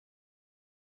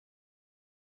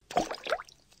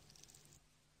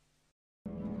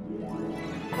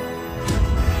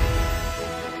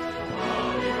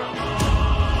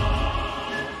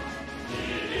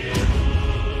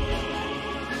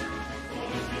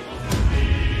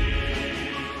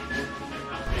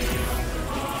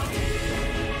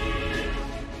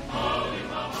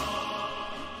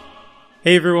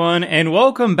Hey everyone, and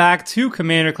welcome back to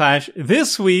Commander Clash.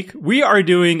 This week, we are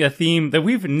doing a theme that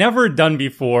we've never done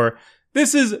before.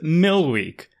 This is Mill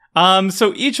Week.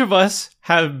 So each of us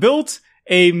have built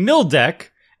a mill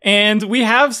deck, and we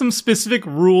have some specific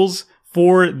rules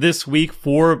for this week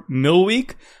for Mill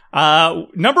Week.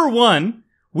 Number one,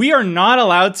 we are not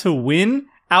allowed to win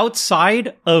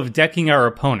outside of decking our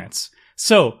opponents.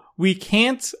 So we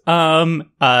can't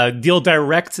deal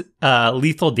direct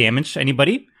lethal damage to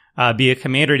anybody. Be it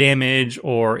commander damage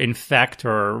or infect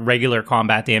or regular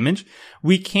combat damage.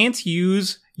 We can't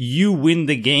use you win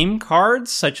the game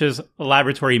cards such as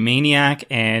Laboratory Maniac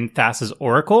and Thassa's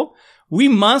Oracle. We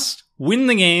must win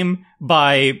the game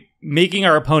by making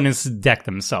our opponents deck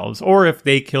themselves, or if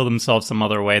they kill themselves some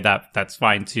other way, that's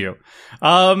fine too.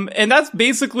 And that's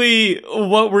basically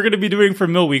what we're going to be doing for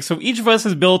Mill Week. So each of us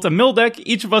has built a mill deck.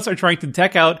 Each of us are trying to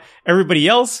deck out everybody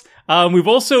else. We've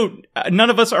also, none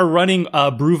of us are running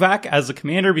Bruvac as a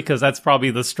commander because that's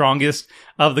probably the strongest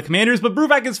of the commanders, but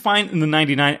Bruvac is fine in the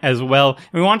 99 as well.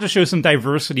 And we want to show some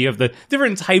diversity of the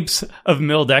different types of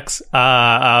mill decks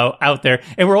out there.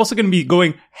 And we're also going to be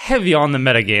going heavy on the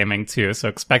metagaming too, so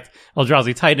expect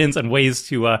Eldrazi Titans and ways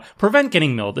to prevent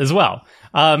getting milled as well.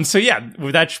 So yeah,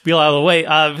 with that spiel out of the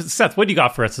way, Seth, what do you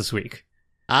got for us this week?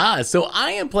 So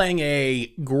I am playing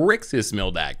a Grixis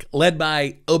mill deck led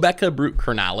by Obeka Brute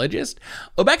Chronologist.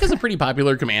 Obeka is a pretty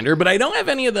popular commander, but I don't have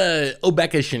any of the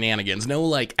Obeka shenanigans. No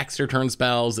like extra turn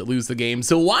spells that lose the game.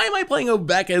 So why am I playing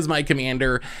Obeka as my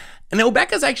commander? And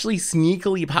Obeka is actually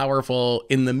sneakily powerful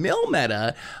in the mill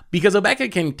meta because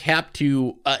Obeka can tap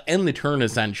to end the turn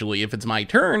essentially if it's my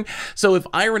turn. So if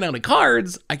I run out of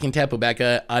cards, I can tap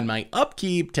Obeka on my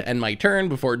upkeep to end my turn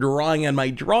before drawing on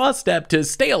my draw step to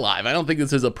stay alive. I don't think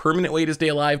this is a permanent way to stay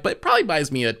alive, but it probably buys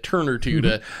me a turn or two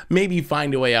to maybe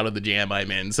find a way out of the jam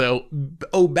I'm in. So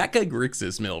Obeka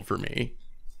Grixis mill for me.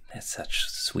 That's such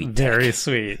sweet tech. Very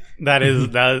sweet. That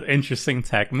is interesting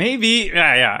tech. Maybe,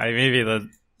 maybe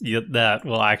that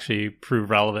will actually prove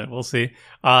relevant. We'll see.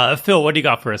 Phil, what do you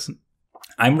got for us?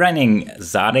 I'm running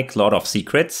Szadek, Lord of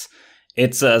Secrets.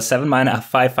 It's a 7-mana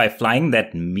 5/5 flying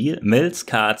that mills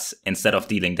cards instead of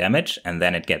dealing damage, and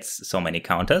then it gets so many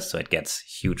counters, so it gets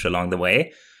huge along the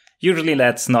way. Usually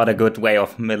that's not a good way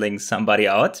of milling somebody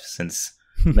out, since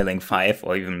milling 5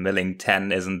 or even milling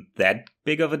 10 isn't that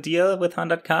big of a deal with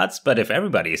 100 cards, but if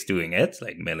everybody is doing it,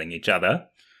 like milling each other,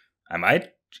 I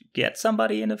might get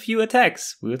somebody in a few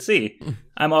attacks. We'll see.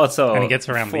 I'm also and it gets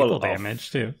around lethal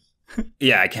damage too.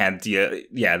 Yeah, I can't deal.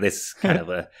 Yeah, this is kind of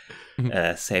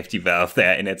a safety valve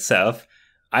there in itself.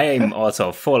 I am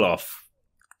also full of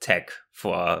tech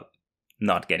for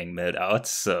not getting milled out,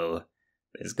 so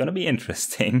it's gonna be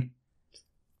interesting.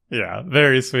 Yeah,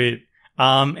 very sweet.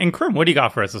 And Krim, what do you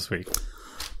got for us this week?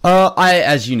 I,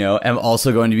 as you know, am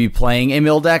also going to be playing a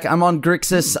mill deck. I'm on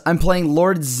Grixis. I'm playing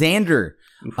Lord Xander.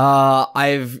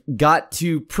 I've got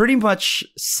to pretty much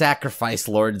sacrifice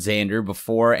Lord Xander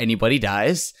before anybody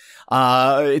dies.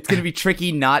 It's going to be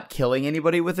tricky not killing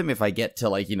anybody with him if I get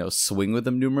to, swing with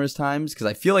him numerous times, because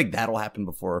I feel like that'll happen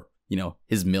before,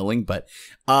 his milling. But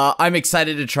I'm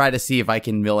excited to try to see if I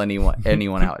can mill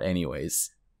anyone out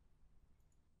anyways.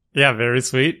 Yeah, very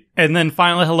sweet. And then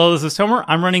finally, hello, this is Tomer.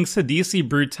 I'm running Sidisi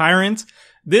Brute Tyrant.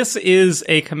 This is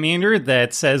a commander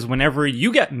that says whenever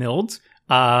you get milled,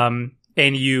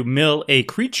 and you mill a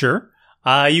creature,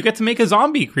 you get to make a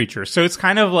zombie creature. So it's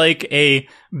kind of like a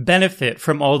benefit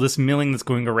from all this milling that's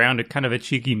going around, a kind of a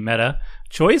cheeky meta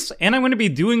choice. And I'm going to be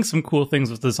doing some cool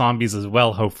things with the zombies as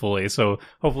well, hopefully. So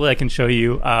hopefully I can show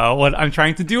you what I'm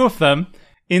trying to do with them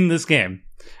in this game.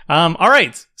 All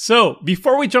right. So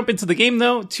before we jump into the game,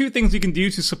 though, 2 things you can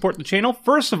do to support the channel.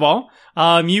 First of all,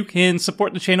 you can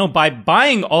support the channel by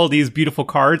buying all these beautiful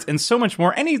cards and so much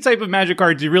more. Any type of Magic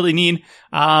cards you really need,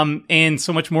 and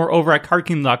so much more over at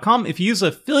cardkingdom.com. If you use the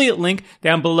affiliate link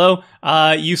down below,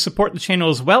 you support the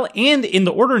channel as well. And in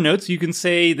the order notes, you can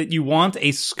say that you want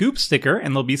a scoop sticker,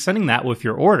 and they'll be sending that with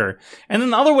your order. And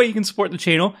then the other way you can support the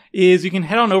channel is you can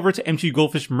head on over to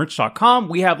mtggoldfishmerch.com.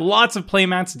 We have lots of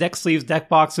playmats, deck sleeves, deck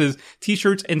boxes,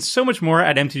 t-shirts, and so much more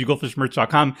at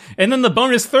mtggoldfishmerch.com. And then the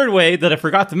bonus third way that I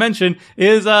forgot to mention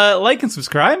is like and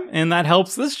subscribe, and that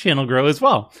helps this channel grow as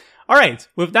well. All right,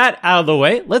 with that out of the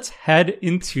way, let's head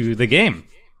into the game.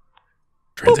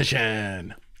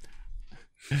 Transition.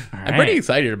 I'm pretty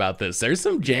excited about this. There's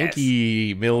some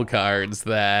janky mill cards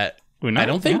that I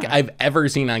don't think I've ever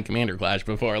seen on Commander Clash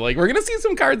before. Like, we're going to see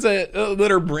some cards that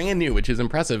are brand new, which is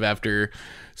impressive after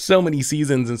so many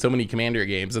seasons and so many Commander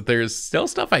games, that there's still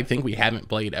stuff I think we haven't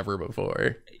played ever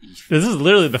before. This is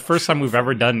literally the first time we've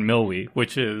ever done Mill Week,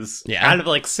 which is out of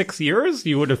like 6 years.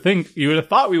 You would have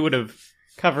thought we would have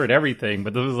covered everything,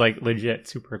 but this was like legit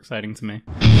super exciting to me.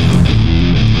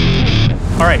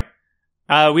 All right.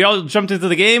 We all jumped into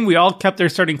the game. We all kept our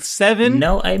starting 7.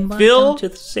 No, I'm Phil? down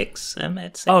to 6. I'm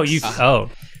at 6. Oh,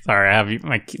 sorry. I have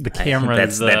the camera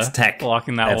that's tech.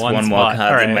 blocking that That's one one more spot.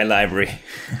 card All right. in my library.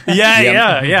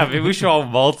 Yeah. Maybe we should all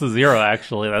vault to 0.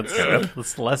 Actually,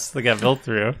 that's less to get built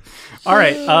through. All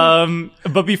right.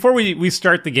 But before we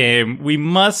start the game, we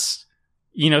must,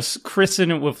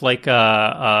 christen it with like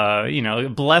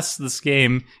bless this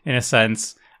game in a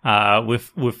sense.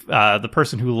 With the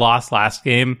person who lost last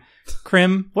game.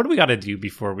 Krim, what do we got to do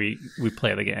before we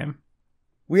play the game?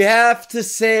 We have to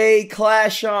say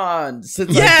Clash On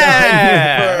since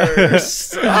Yeah! I died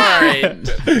first. All right.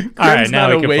 All right, now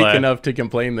not we can awake play. enough to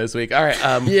complain this week. All right.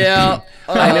 Yeah.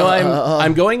 I know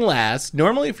I'm going last.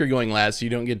 Normally, if you're going last, you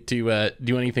don't get to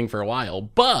do anything for a while.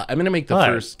 But I'm going to make the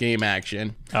first game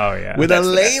action. Oh, yeah. With a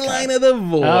ley line of the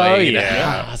void. Oh,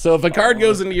 yeah. So if a card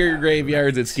goes into your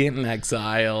graveyards, it's getting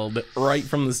exiled right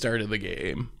from the start of the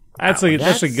game. That's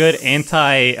a good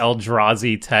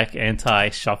anti-Eldrazi tech,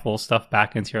 anti-shuffle stuff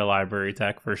back into your library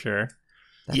tech for sure.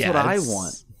 That's what I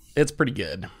want. It's pretty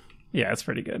good. Yeah, it's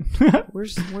pretty good.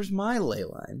 Where's my ley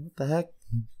line? What the heck?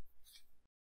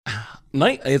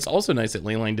 It's also nice that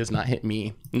Leyline does not hit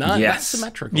me. Not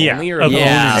symmetrical. Yeah. Only your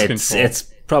Yeah. opponent's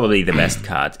It's probably the best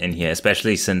card in here,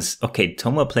 especially since,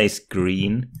 Toma plays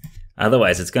green.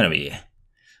 Otherwise, it's going to be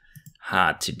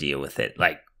hard to deal with it.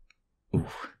 Like, ooh.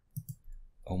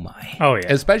 Oh my. Oh,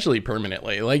 yeah. Especially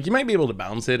permanently. Like, you might be able to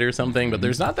bounce it or something, but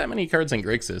there's not that many cards in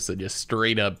Grixis that just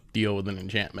straight up deal with an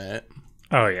enchantment.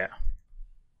 Oh, yeah.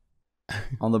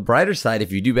 On the brighter side,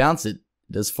 if you do bounce it,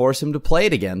 it does force him to play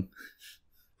it again.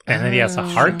 And then he has to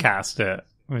hard cast it,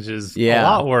 which is a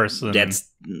lot worse than... That's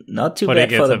not too putting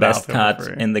bad it for the to best Battlefield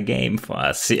card for- in the game for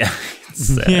us. Yeah.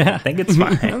 Yeah. I think it's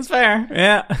fine. That's fair.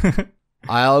 Yeah.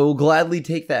 I will gladly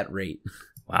take that rate.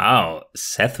 Wow.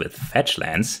 Seth with fetch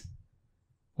lands.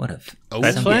 What a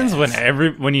Fetch lands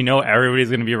when you know everybody's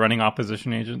going to be running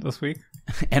Opposition Agent this week.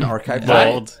 And Archive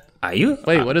Bold. Are you?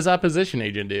 Wait, what does Opposition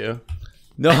Agent do?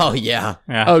 No, yeah.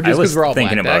 Yeah. Oh, I just was because we're all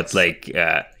thinking black about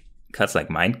decks? cards like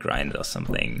Mind Grind or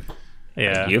something.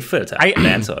 Yeah. You filter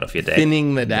lands out of your deck.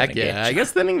 Thinning the deck. Yeah. Yeah, I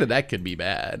guess thinning the deck could be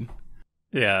bad.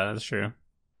 Yeah, that's true.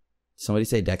 Somebody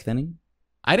say deck thinning?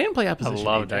 I didn't play I Opposition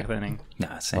love Agent. deck thinning.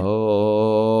 Nah, same.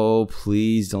 Oh,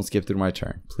 please don't skip through my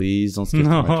turn. Please don't skip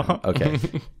through my turn. Okay.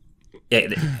 Yeah,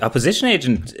 the Opposition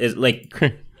Agent is like...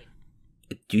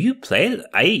 do you play it?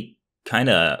 I kind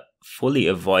of fully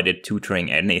avoided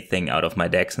tutoring anything out of my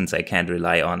deck since I can't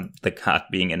rely on the card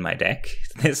being in my deck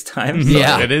this time. So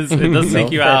Yeah. It does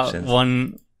take you out fetches.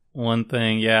 one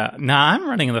thing. Yeah. Nah, I'm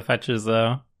running the fetches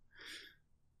though.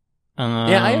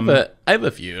 Yeah, I have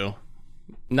a few.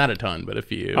 Not a ton, but a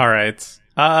few. All right.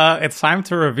 It's time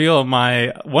to reveal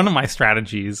one of my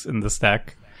strategies in this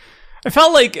deck. It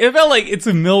felt like it's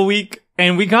a mill week,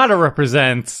 and we gotta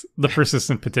represent the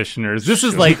persistent petitioners. This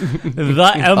is like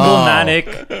the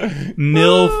emblematic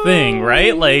mill thing,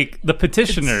 right? Like the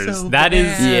petitioners. so That is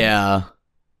bad. Yeah.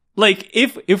 like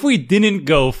if we didn't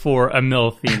go for a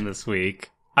mill theme this week,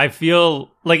 I feel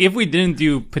like if we didn't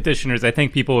do petitioners, I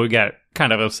think people would get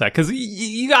kind of upset because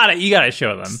you gotta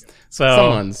show them.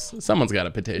 So someone's got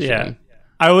a petition. yeah,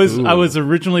 I was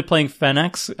originally playing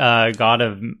Fenix, God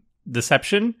of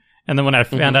Deception, and then when I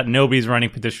found out nobody's running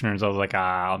petitioners, I was like,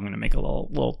 I'm gonna make a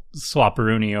little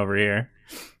swapperoonie over here.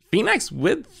 Phoenix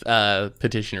with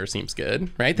petitioner seems good,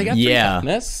 right? They got three Yeah.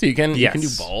 toughness, so you can do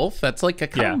Yes. both. That's like a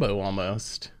combo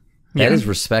almost. That is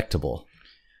respectable.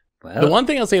 Well, The one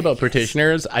thing I'll say about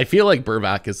petitioners, I feel like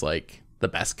Burvac is like the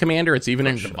best commander. It's even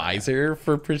an advisor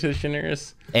for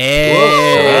petitioners. Hey,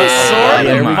 Sword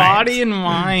there and we go. body and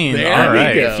mind. There All we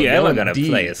right. go. if you're ever Going gonna deep.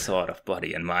 play a Sword of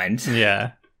Body and Mind,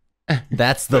 Yeah,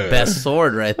 that's the best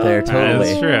sword right there. that Totally.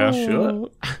 is true. sure,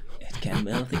 it can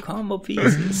build the combo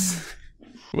pieces.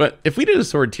 What if we did a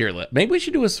sword tier list? Maybe we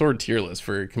should do a sword tier list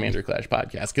for Commander Clash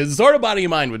podcast because Sword of Body and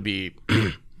Mind would be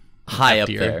High up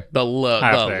tier. there. The low,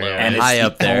 High the up there, low. yeah. And it's High the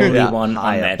up there. only Yeah, one on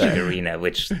high up Magic there. Arena,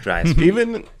 which drives me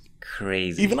Even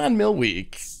crazy. even on Mill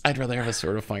Week, I'd rather have a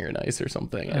Sword of Fire and Ice or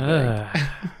something. I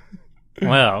think.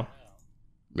 Well,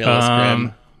 Millis um,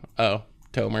 Grim. Oh,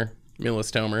 Tomer. Millis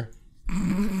Tomer.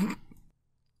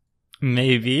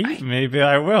 maybe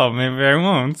I will. Maybe I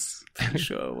won't.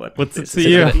 sure what What's it this to is.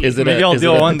 you? Is it Maybe a, I'll is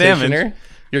deal it a 1 damage. petitioner?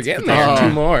 You're getting there. Oh. Two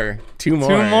more. Two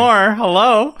more.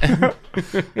 Hello.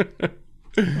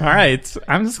 All right.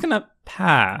 I'm just gonna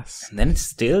pass. And then it's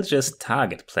still just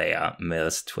target player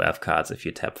mills 12 cards if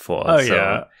you tap 4. Oh so,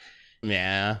 yeah.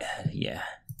 Yeah. yeah.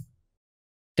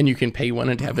 And you can pay one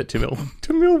and have it to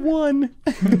mill one.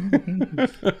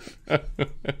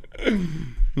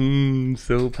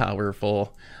 So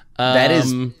powerful. That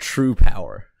is true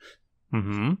power.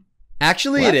 Mm-hmm.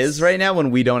 Actually, it is right now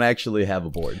when we don't actually have a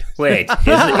board. Wait,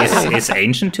 is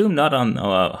Ancient Tomb not on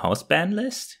our house ban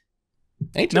list?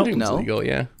 Ancient Doom's legal,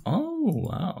 yeah. Oh,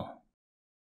 wow.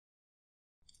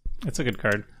 It's a good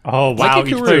card. Oh, wow.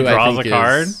 Each Zakikuru, player I draws a think,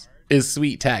 card. is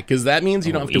sweet tech, because that means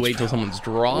you don't have to each wait till power. someone's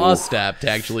draw step to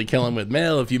actually kill him with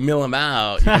mill. If you mill him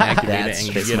out, you can activate it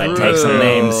and This get might it. take some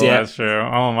names, yeah. That's true.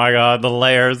 Oh my god, the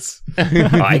layers.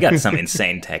 Oh, I got some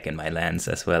insane tech in my lands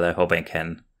as well. I hope I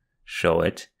can show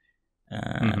it.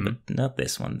 But not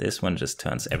this one. This one just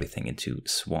turns everything into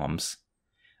swarms.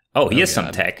 Oh, here's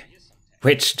some tech,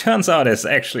 which turns out is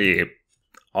actually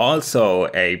also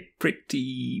a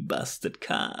pretty busted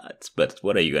card. But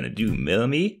what are you going to do, mill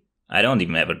me? I don't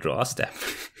even have a draw step.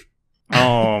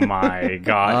 Oh my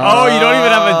god. Oh, you don't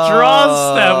even have a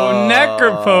draw step of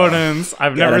Necropotence.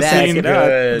 I've never seen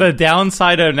the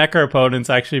downside of Necropotence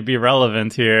actually be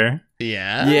relevant here.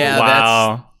 Yeah. Yeah,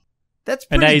 Wow. that's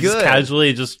And pretty now you good. just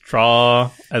casually just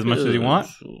draw as much as you want.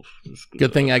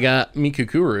 Good thing I got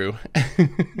Mikukuru.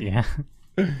 Yeah.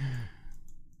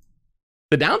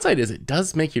 The downside is it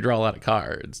does make you draw a lot of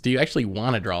cards. Do you actually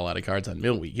want to draw a lot of cards on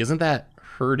mill week? Isn't that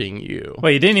hurting you?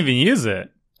 Wait, you didn't even use it.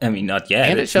 I mean, not yet.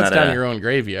 And it It's shuts not down your own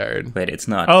graveyard. Wait, it's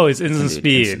not. Oh, it's instant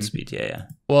speed. Instant speed, yeah.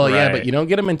 Well, yeah, Right. but you don't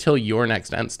get them until your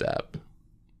next end step.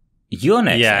 Your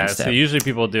next Yeah, end so step. usually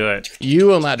people do it. You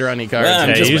will not draw any cards. Well, I'm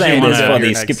Yeah, just usually playing wanna this have for your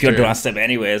the next skip your turn. draw step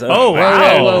anyways. Oh,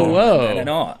 wow. Whoa. Not at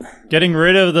all. Getting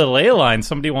rid of the ley line.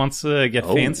 Somebody wants to get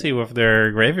Oh. fancy with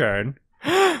their graveyard.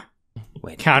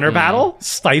 Wait. Counter battle?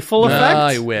 Stifle No, effect?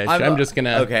 I wish. I'm just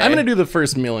gonna. okay. I'm gonna do the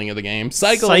first milling of the game.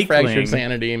 Cycle, Cycling. fracture,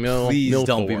 sanity, mill. Please mill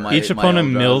don't be 4. my- Each opponent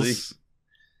Eldrazi. mills.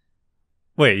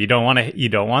 Wait, you don't want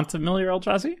to mill your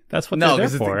Eldrazi? That's what No, they're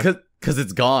there for. because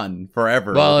it's gone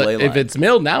forever. Well, with ley if line. it's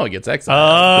milled now, it gets exiled. Oh,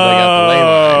 'cause I got the ley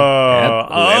line. Yep,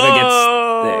 whoever gets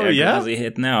the yeah. Eldrazi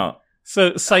hit now.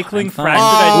 So cycling I'm fine.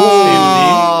 fractured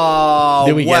identity. Oh,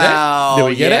 Did we get it? wow. Did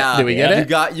we get it? Yeah. Did we get it?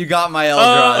 You got my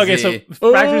Eldrazi. Oh, okay. So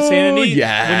fractured sanity.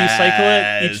 yes. When you cycle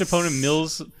it, each opponent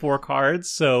mills 4 cards.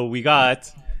 So we got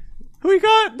the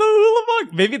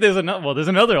Ulamog. Maybe there's another. Well, there's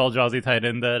another Eldrazi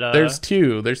Titan that. There's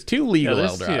two. There's two legal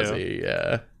there's two. Eldrazi.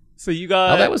 Yeah. So you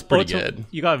got. Oh, that was pretty good.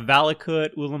 You got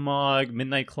Valakut, Ulamog,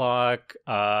 Midnight Clock.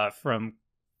 From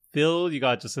Phil, you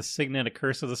got just a Signet, a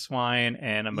Curse of the Swine,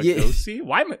 and a Yeah. Magosi.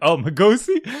 Why?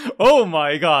 Magosi? Oh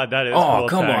my god, that is. Oh, cool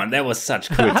come tech. on. That was such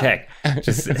cool tech.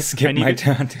 Just skip And you my could-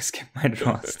 turn to skip my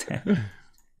draw step.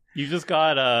 You just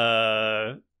got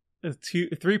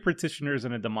 3 Petitioners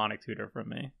and a Demonic Tutor from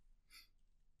me.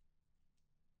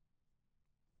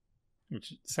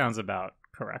 Which sounds about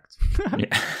correct. Yeah.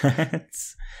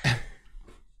 It's-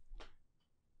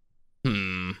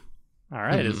 All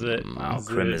right, is it? Wow, is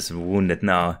Grim it- is wounded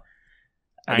now.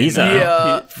 I These know. are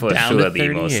Yeah. for Down sure to the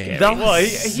most 38. scary. That was Well, he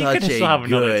such can still have a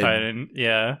another good. Titan.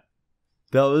 Yeah.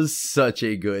 That was such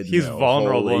a good. He's mill.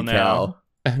 vulnerable Holy now.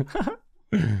 cow.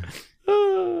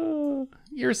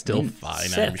 You're still fine,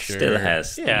 Seth I'm sure. still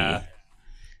has Yeah.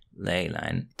 the ley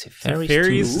line. Teferi's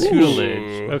Teferi's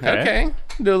Tutelage. Okay.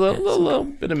 Do a little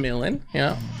bit of milling.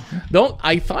 Yeah.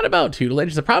 I thought about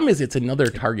tutelage. The problem is it's another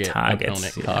target Targets,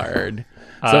 opponent yeah. card.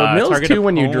 So it mills target 2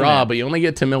 when you draw, opponent. but you only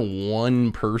get to mill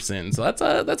 1 person. So that's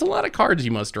a lot of cards you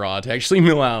must draw to actually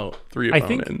mill out 3 I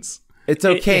think- opponents. It's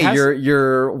It okay. has-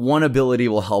 Your one ability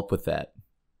will help with that.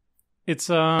 It's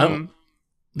true.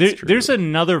 there's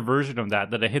another version of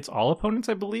that it hits all opponents,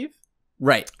 I believe.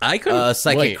 Right. I couldn't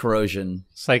Psychic wait, corrosion.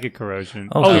 Psychic Corrosion.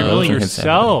 Oh, Oh, you're corrosion milling hits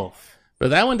yourself.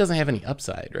 but that one doesn't have any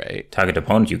upside, right? Target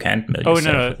opponent, you can't mill Oh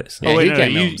yourself no! with this. Yeah, Oh wait, he no!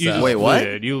 can't You mill just himself. Wait, what?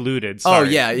 looted. You looted. Oh, Sorry.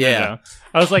 yeah, yeah. No.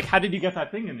 I was like, how did you get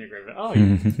that thing in your graveyard? Oh,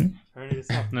 you turned it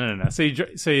yourself. No. So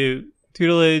you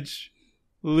tutelage,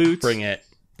 loot, Bring it,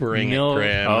 mill-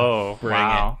 Grim. Oh, Bring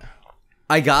wow.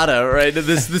 I gotta right.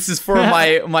 This is for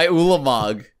my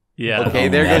Ulamog. Yeah. Okay,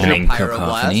 there goes your Maddening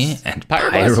cacophony Pyroblast. and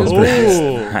Pyroblast is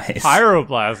Ooh, Nice.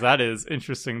 Pyroblast. That is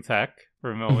interesting tech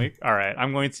for Mill Week. All right,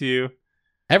 I'm going to.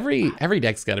 Every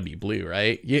deck's got to be blue,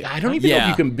 right? I don't even know if Yeah.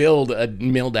 you can build a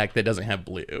mill deck that doesn't have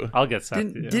blue. I'll get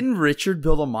Seth. to you. Didn't Richard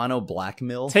build a mono black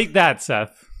mill? Take that,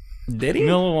 Seth. Did he?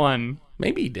 Mill 1.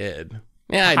 Maybe he did.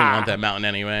 Yeah, I didn't want that mountain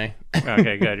anyway.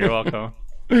 Okay, good. You're welcome.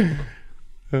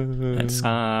 That's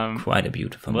quite a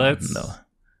beautiful mountain, let's- though.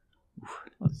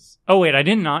 Oh wait, I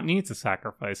did not need to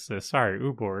sacrifice this. Sorry,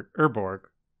 Urborg.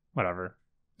 Whatever.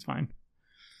 It's fine.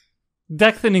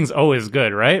 Deck thinning's always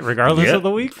good, right? Regardless Yeah, of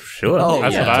the week? Sure. Oh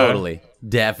That's yeah, what I- totally,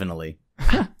 definitely.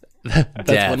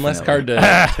 That's one less card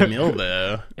to mill,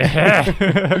 though.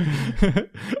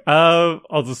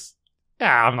 I'll just.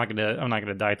 Yeah, I'm not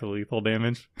gonna die to lethal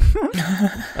damage.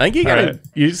 I think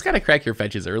you just gotta crack your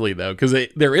fetches early though, because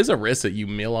there is a risk that you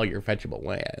mill all your fetchable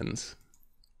lands.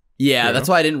 Yeah, that's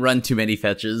why I didn't run too many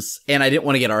fetches, and I didn't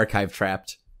want to get archive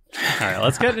trapped. All right,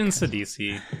 let's get in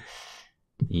Sidisi.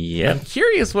 Yep. I'm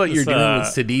curious what you're doing with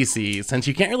Sidisi, since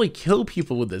you can't really kill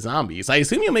people with the zombies. I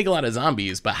assume you make a lot of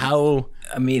zombies, but how?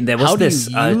 I mean, there was How do this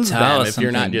you use altar them or if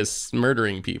you're not something. just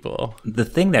murdering people? The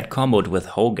thing that comboed with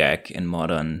Hogak in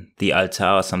Modern, the altar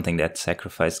or something that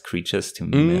sacrificed creatures to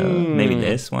mill. Maybe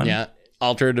this one? Yeah,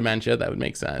 Alter Dementia, that would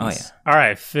make sense. Oh, yeah. All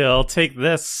right, Phil, take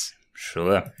this.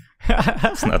 Sure.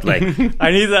 It's not like...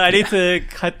 I need to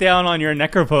cut down on your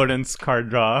Necropotence card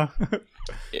draw.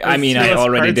 I mean, I Let's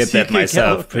already cards did you that can get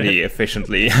myself with pretty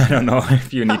efficiently. I don't know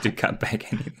if you need to cut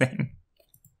back anything.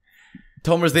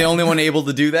 Tomer's the only one able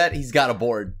to do that. He's got a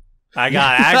board. I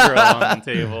got aggro on the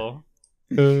table.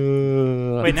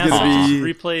 Wait, now gonna he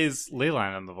be- just replays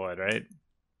Leyline on the Void, right?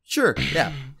 Sure,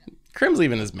 yeah. Crim's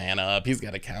leaving his mana up. He's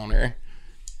got a counter.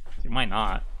 You might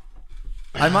not.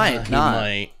 I might He not.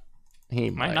 might. He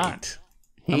Might might. not.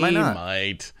 He might not.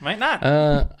 might. Might not.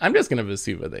 I'm just gonna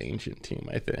Vesuva the Ancient Tomb,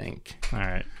 I think, All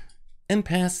right. and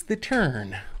pass the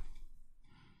turn.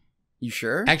 You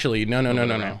sure? Actually, no. We don't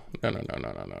want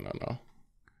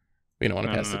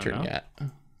to No, pass the no, turn no. yet.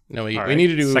 No, we All right, need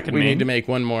to do. second We main. need to make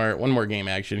one more game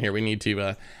action here. We need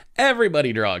to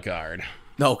everybody draw a card.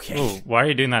 Okay. Ooh, why are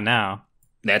you doing that now?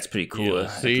 That's pretty cool. You'll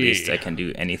At see. least I can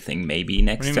do anything maybe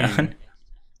next What do you turn.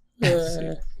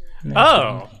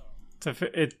 Oh, to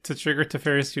trigger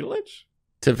Teferi's Tutelage?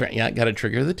 Got to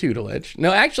trigger the tutelage.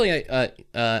 No, actually,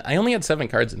 I only had 7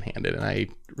 cards in hand, and I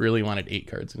really wanted 8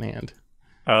 cards in hand.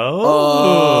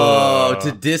 Oh.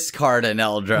 To discard an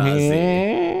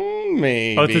Eldrazi.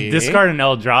 Maybe. Oh, to discard an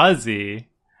Eldrazi.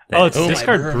 Oh, it's Oh, my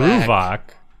discard Bruvak. Bruvak.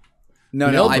 No,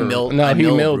 Milled I Bru- milled. no, I he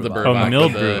milled milled the Bruvak. Oh, Bruvak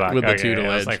milled with the- Bruvak. with the Okay, I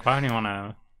tutelage. was like, why do you want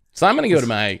to... So I'm going to go to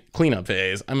my cleanup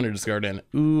phase. I'm going to discard an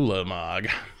Ulamog.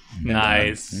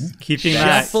 Nice. Keeping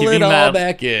that, Shuffle it all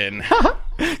back in.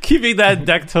 keeping that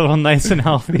deck total nice and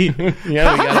healthy.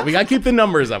 Yeah, we got to keep the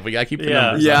numbers up. We got to keep the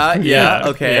numbers up. Yeah.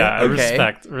 Okay. Yeah,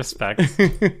 okay. respect.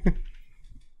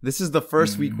 This is the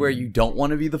first week where you don't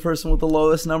want to be the person with the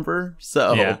lowest number.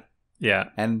 So, Yeah.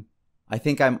 and I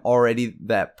think I'm already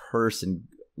that person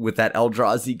with that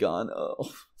Eldrazi gone. Oh, All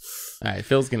right,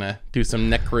 Phil's going to do some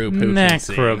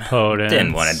necropotency. Necropotence.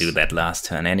 Didn't want to do that last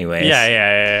turn anyways.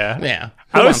 Yeah. Yeah.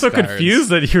 I was so Who wants cards? confused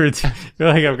that you're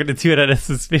like, I'm going to do it at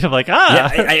instant speed. I'm like, Yeah,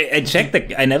 I checked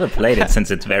I never played it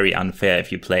since it's very unfair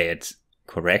if you play it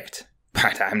correct.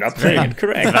 But I'm not playing it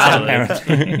correct. valid.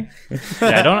 apparently.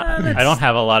 Yeah, I don't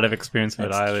have a lot of experience with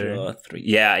it That's either. draw 3.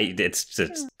 Yeah, it's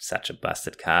just such a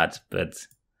busted card, but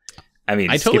I mean,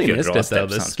 I totally skip your missed draw it, though. step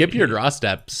The sounds skip your pretty draw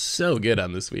step, so good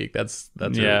on this week. That's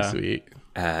Yeah. really sweet.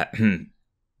 good.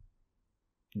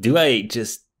 Do I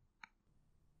just...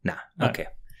 Nah, okay.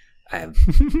 I have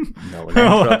no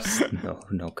land drops,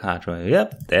 no card draw.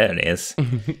 Yep, there it is.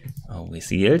 Always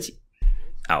yield.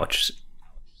 Ouch.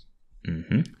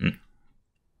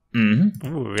 Ooh,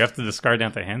 we have to discard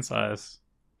down to hand size.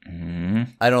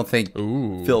 I don't think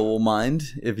Ooh. Phil will mind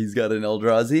if he's got an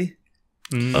Eldrazi.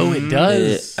 Oh, it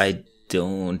does. I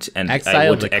don't, and I Exile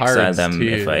would the exile cards, them too.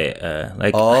 if I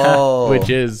like. Oh, Which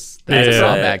is that's a Yeah.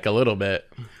 drawback a little bit.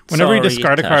 Whenever you Sorry,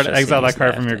 discard a card, Tasha exile that Sings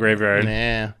card from left. your graveyard.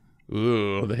 Nah.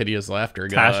 Ooh, the hideous laughter.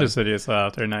 God. Tasha's hideous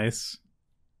laugh. They're nice.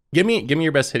 Give me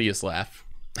your best hideous laugh.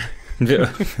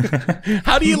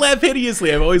 How do you laugh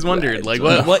hideously? I've always wondered. Like,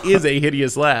 what is a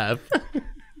hideous laugh?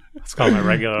 It's called my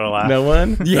regular laugh. No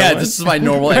one. yeah, this is my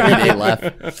normal everyday laugh.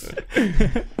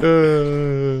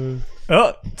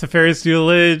 Oh, Teferi's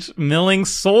Tutelage, Milling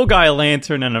Soul Guy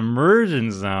Lantern, and Immersion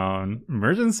Zone.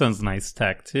 Immersion Zone's nice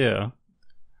tech, too.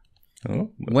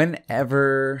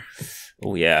 Whenever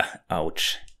Oh yeah,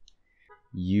 ouch.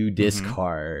 you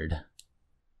discard,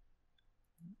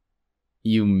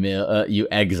 you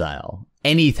exile.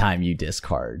 Anytime you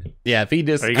discard. Yeah, if he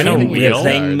just. Are you I gonna know wheel? we're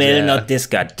playing mill, Yeah. not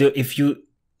discard. If you,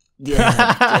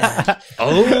 yeah.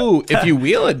 Oh, if you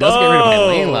wheel, it does get rid of my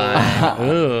ley Oh. line.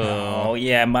 Oh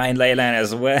yeah, mine leyline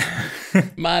as well.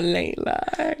 My ley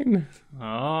line.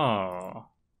 Oh.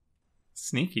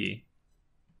 Sneaky.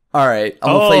 All right, I'm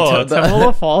gonna play Temple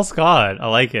of False God. I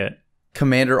like it.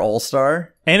 Commander All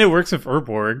Star. And it works with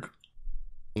Urborg.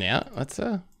 Yeah, that's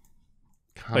a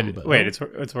combo. Wait, it's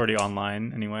already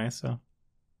online anyway, so.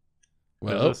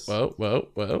 Whoa. this? Whoa.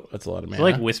 That's a lot of Is mana. it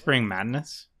like Whispering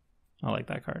Madness? I like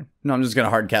that card. No, I'm just gonna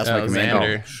hard cast my Oh,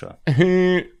 commander. Xander. Sure.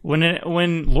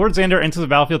 When Lord Xander enters the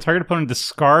battlefield, target opponent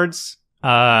discards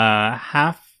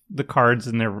half the cards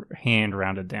in their hand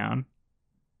rounded down.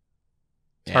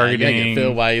 Yeah, you gotta get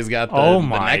Phil while he's got the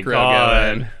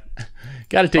necro going.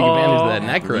 Gotta take advantage of that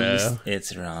necro.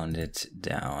 It's rounded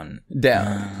down.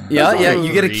 Yeah,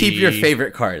 you gotta keep your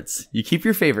favorite cards. You keep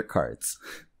your favorite cards.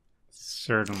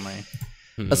 Certainly.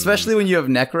 Especially when you have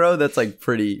necro, that's like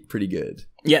pretty good.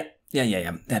 Yeah.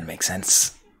 That makes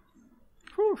sense.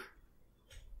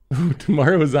 Ooh,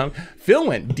 tomorrow is on. Phil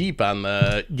went deep on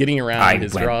the getting around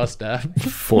his draw stuff.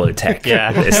 Full tech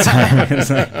this time.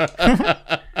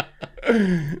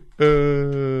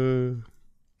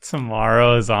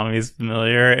 Tomorrow is always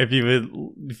familiar. If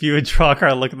you would draw a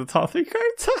card, look at the top 3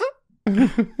 cards.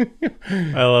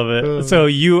 I love it. So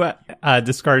you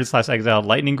discarded / exiled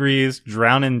Lightning Greaves,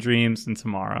 Drown in Dreams, and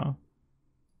Tomorrow.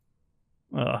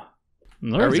 Ugh.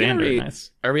 Are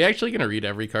we actually going to read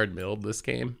every card milled this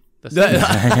game? No. I'm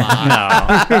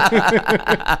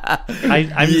I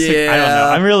don't know.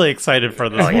 I'm really excited for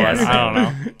this one. I don't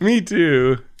know. Me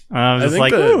too. I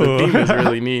think the theme is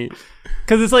really neat.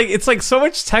 Because it's like so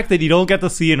much tech that you don't get to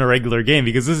see in a regular game,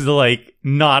 because this is like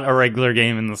not a regular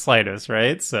game in the slightest,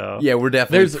 right? So yeah, we're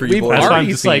definitely we've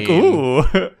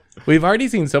already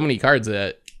seen so many cards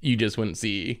that you just wouldn't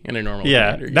see in a normal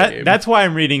game. That's why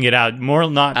I'm reading it out. More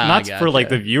not for like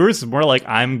the viewers, more like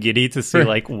I'm giddy to see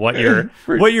like what your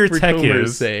tech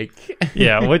is. Sake.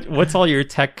 Yeah, what's all your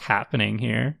tech happening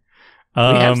here? We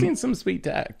have seen some sweet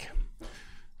tech.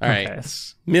 All right.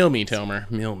 Mill me, Tomer.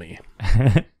 Mill me.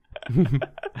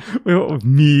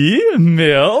 Me?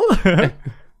 Mill?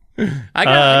 I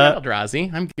got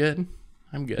Eldrazi. I'm good.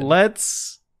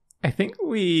 I think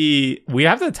we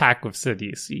have to attack with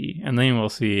Sidisi, and then we'll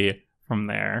see from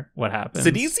there what happens.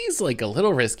 Sidisi's like a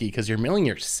little risky because you're milling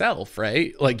yourself,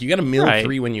 right? Like you got to mill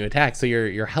 3 when you attack, so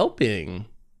you're helping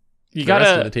the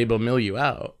rest of the table mill you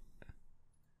out.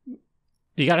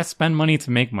 You got to spend money to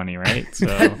make money, right? So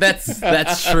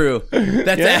that's true.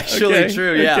 That's actually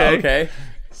true. Yeah. Okay.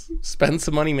 Spend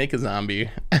some money, make a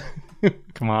zombie.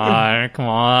 Come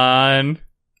on,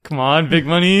 big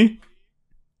money.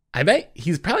 I bet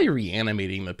he's probably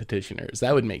reanimating the petitioners.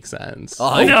 That would make sense.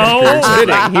 Oh, no.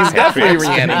 He's definitely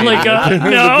reanimating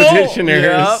the petitioners.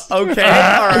 Yep. Okay.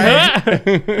 All right.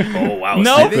 Oh, wow.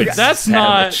 No, that's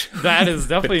not. That is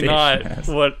definitely not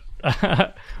what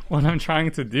I'm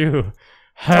trying to do.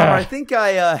 I think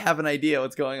I have an idea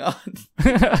what's going on.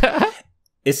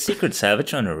 Is Secret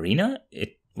Salvage on Arena?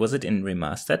 Was it in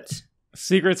Remastered?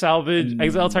 Secret Salvage,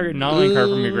 exile target non-land card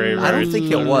from your graveyard. I don't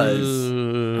think it was.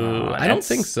 I don't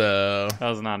think so. That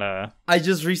was not a... I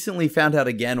just recently found out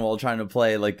again while trying to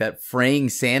play, like, that Fraying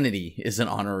Sanity isn't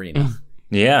on Arena.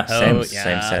 Yeah, same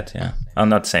set, yeah. Oh,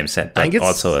 not same set, but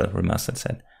also a remastered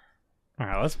set.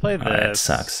 Alright, let's play this. That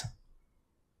sucks.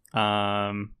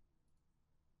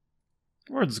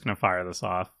 We're just gonna fire this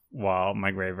off while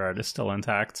my graveyard is still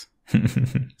intact.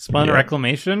 Splendid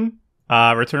Reclamation.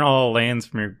 Return all lands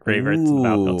from your graveyard to the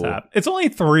battlefield tap. It's only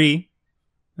 3.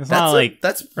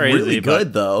 That's crazy, really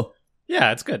good, though.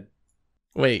 Yeah, it's good.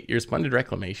 Wait, your Splendid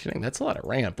Reclamation? That's a lot of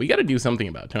ramp. We got to do something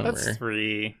about Tomer. That's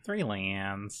 3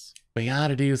 lands. We got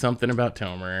to do something about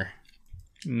Tomer.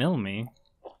 Mill me.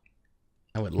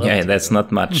 I would love to. Yeah, that's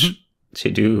not much to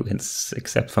do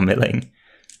except for milling.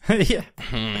 Yeah.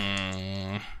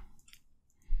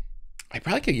 I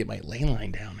probably could get my ley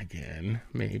line down again,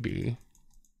 maybe.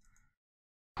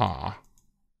 Huh.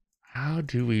 How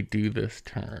do we do this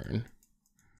turn?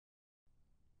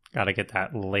 Gotta get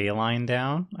that ley line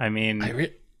down. I mean...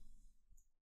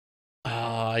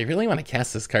 I really want to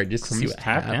cast this card just to see what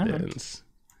happens.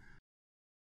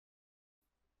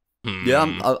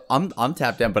 Yeah, I'm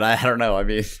tapped down, but I don't know. I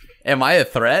mean, am I a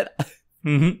threat?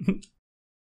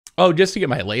 Oh, just to get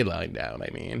my ley line down, I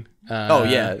mean.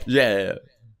 Yeah.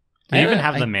 Do you even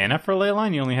have the mana for ley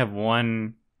line? You only have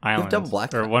one island. Double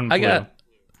black or one blue. I got...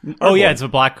 yeah, it's a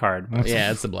black card.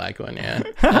 Yeah, it's the black one,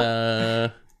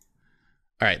 yeah.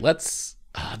 All right, let's...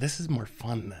 this is more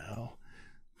fun, though.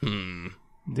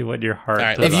 Do what your heart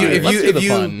right, does. If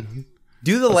you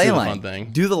do the ley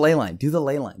line. Do the ley line.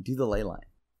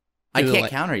 I can't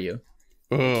counter you.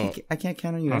 I can't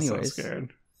counter you anyways. So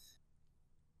scared.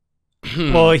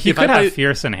 Well, he could have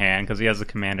Fierce in hand because he has the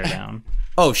commander down.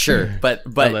 Oh, sure. But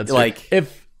like...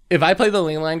 If I play the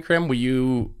ley line, Krim, will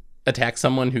you attack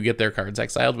someone who get their cards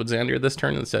exiled with Xander this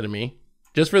turn instead of me?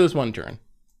 Just for this one turn.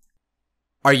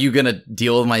 Are you going to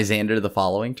deal with my Xander the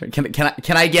following turn?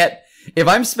 Can I get... If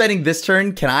I'm spending this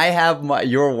turn, can I have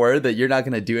your word that you're not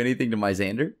going to do anything to my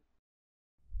Xander?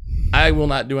 I will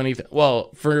not do anything.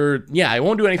 Well, I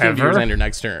won't do anything to your Xander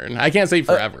next turn. I can't say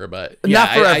forever, but yeah,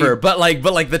 not forever. But like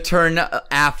the turn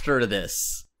after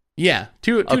this. Yeah,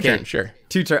 two turns, sure.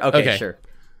 2 turns. Okay, sure.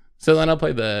 So then I'll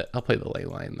play the ley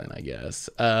line then, I guess.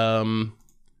 Ley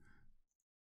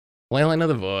line of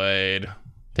the void.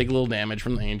 Take a little damage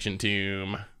from the ancient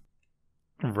tomb.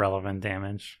 Relevant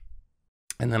damage.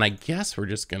 And then I guess we're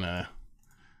just gonna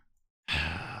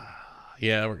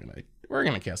yeah, we're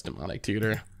gonna cast Demonic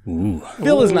Tutor. Ooh.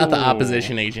 Phil is not the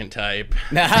opposition agent type.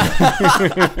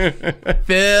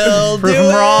 Phil, Prove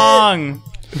him wrong.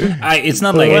 It's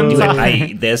not like I do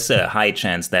it. There's a high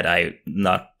chance that I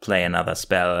not play another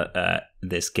spell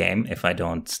this game if I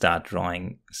don't start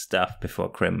drawing stuff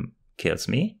before Crim kills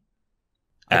me.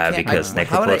 Because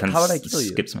Necropotence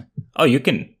skips me. Oh, you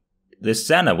can. This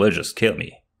Xander will just kill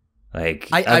me. Like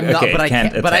I'm not, but I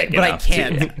can't. But I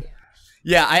can't. To,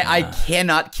 yeah, I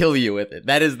cannot kill you with it.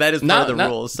 That is part of the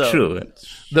rules. So true.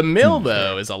 The mill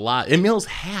though is a lot. It mills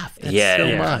half. That's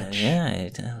so much. Yeah.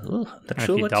 Not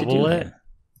sure you what double to do it. here.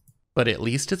 But at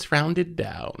least it's rounded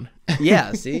down.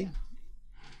 yeah, see.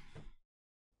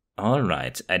 All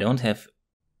right, I don't have.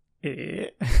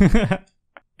 It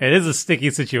is a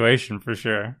sticky situation for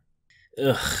sure.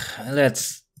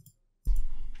 Let's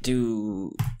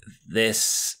do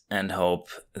this and hope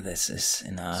this is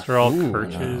enough. They're all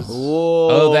perches.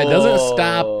 Oh, that doesn't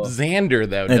stop Xander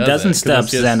though. It doesn't stop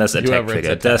it's just Xander's attack whoever trigger.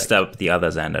 It it's does attack. stop the other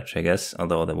Xander triggers,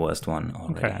 although the worst one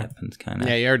already Okay. happened, kind of.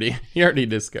 Yeah, you already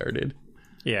discarded.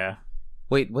 Yeah.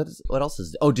 Wait, what else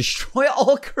is? Oh, destroy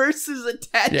all curses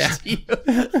attached to you.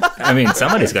 I mean,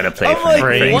 somebody's got to play I'm for like,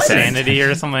 Brain what? sanity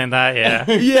or something like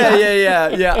that. Yeah.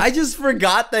 yeah. I just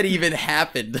forgot that even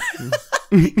happened.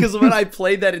 Because when I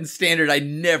played that in standard, I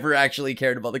never actually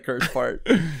cared about the curse part.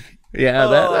 Yeah,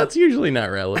 that's usually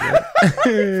not relevant. I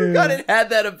forgot it had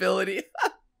that ability.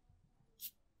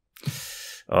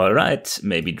 All right,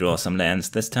 maybe draw some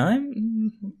lands this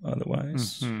time.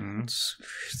 Otherwise,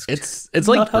 It's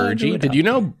like not how I do Burgee. it Did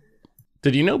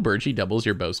you know Burgee doubles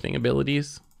your boasting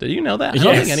abilities? Did you know that? I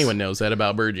don't Yes. think anyone knows that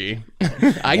about Burgee.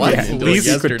 I What? didn't until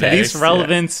yesterday. Least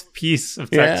relevant piece of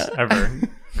text ever.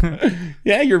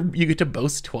 Yeah, you get to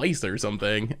boast twice or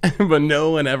something, but no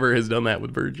one ever has done that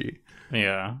with Burgee.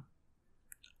 Yeah.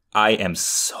 I am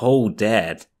so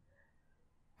dead.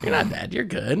 You're not bad. You're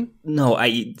good. No,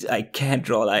 I can't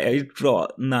draw. I draw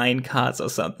 9 cards or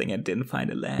something and didn't find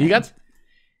a land. You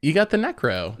got the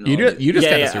Necro. No, You just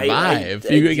gotta I survive.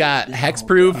 You got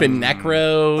Hexproof and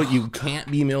Necro. You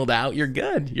can't be milled out. You're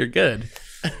good. You're good.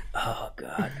 Oh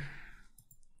god,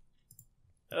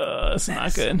 It's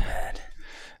not good. bad.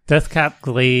 Deathcap,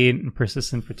 Glade, and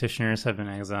Persistent Petitioners have been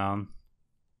exiled.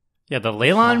 Yeah, the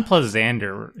Leyline plus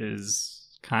Xander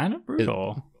is kind of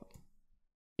brutal.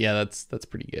 Yeah, that's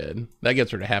pretty good. That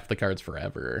gets rid of half the cards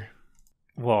forever.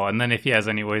 Well, and then if he has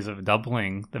any ways of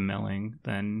doubling the milling,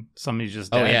 then somebody's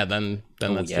just dead. Oh yeah, then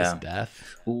Oh, that's yeah. just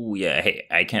death. Ooh yeah, hey,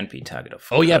 I can't be target of.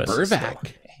 Oh yeah, curses,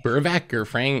 Burvac. Burvac or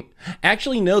Frang.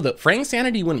 Actually, no, the Frang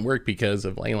Sanity wouldn't work because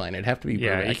of Leyline. It'd have to be Burvac.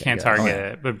 Yeah, you I can't guess. target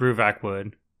it, but Bruvac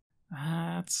would.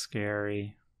 That's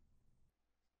scary.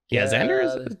 Yeah, Xander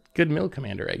is a good mill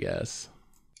commander, I guess.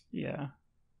 Yeah.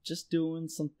 Just doing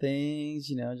some things,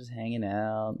 just hanging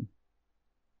out.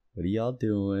 What are y'all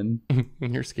doing?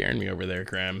 You're scaring me over there,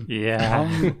 Krem.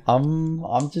 Yeah.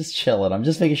 I'm just chilling. I'm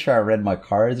just making sure I read my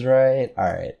cards right. All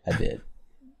right, I did.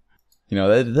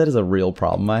 That is a real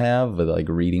problem I have with like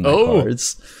reading my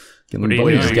cards. Let me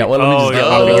just get one. Let me just get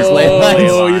one of these ley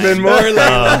lines. even more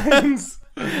Leylines.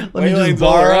 Let me just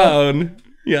borrow.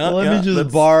 Yeah, Let me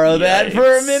just borrow that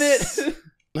for a minute.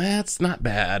 That's not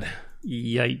bad.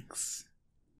 Yikes.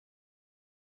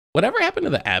 Whatever happened to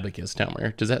the Abacus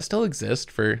Tomer? Does that still exist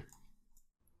for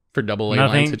double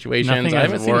Leyline situations? I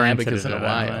haven't seen Abacus in a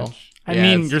while. I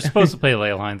mean, you're supposed to play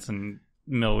ley lines in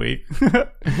Mill Week.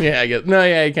 Yeah, I guess. No,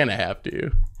 yeah, you kind of have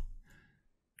to.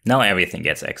 Now everything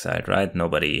gets exiled, right?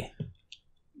 Nobody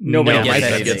Nobody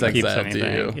gets keeps exiled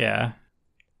anything. too. Yeah.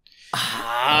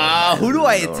 Who do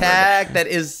I attack? That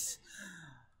is.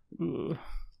 Ooh.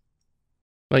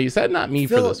 Well, you said not me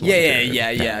for this one.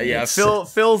 Yeah.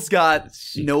 Phil's got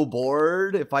no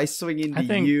board. If I swing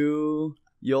into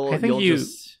you'll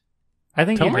just. I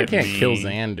think Tomer you can't me. kill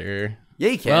Xander. Yeah,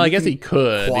 he can. Well, I guess he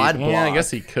could. Quad Yeah, I block.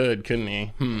 guess he could, couldn't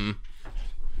he?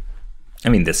 I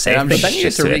mean, the safe I'm thing then you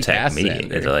is get to to attack recast me.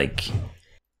 Xander. It's like,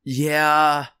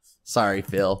 Yeah. Sorry,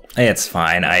 Phil. it's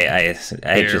fine. I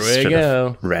Here just we should go.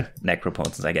 have read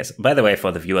Necropotence, I guess. By the way,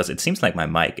 for the viewers, it seems like my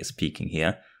mic is peaking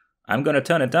here. I'm gonna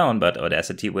turn it down, but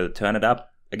Audacity will turn it up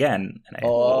again. And I'm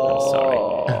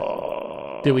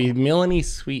sorry. Did we mill any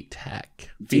sweet tech?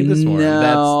 Feed this one.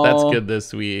 No. That's good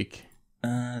this week.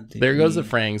 There goes the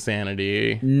Frang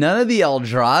Sanity. None of the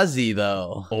Eldrazi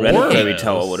though. Reliquary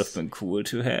Tower would have been cool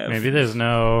to have. Maybe there is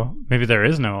no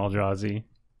Eldrazi.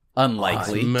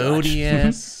 Unlikely.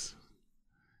 Modius.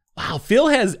 Wow, Phil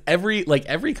has every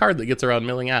card that gets around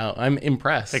milling out. I'm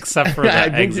impressed. Except for the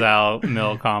Exile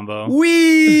mill combo.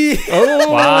 Wee!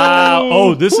 Oh, Wow.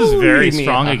 Oh, this is very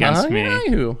strong against me.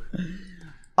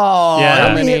 Oh, Yeah.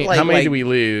 How many do we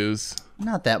lose?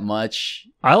 Not that much.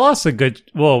 I lost a good...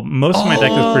 Well, most of my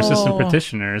deck is Persistent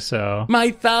Petitioner, so...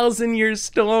 My 1,000-Year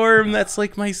Storm. That's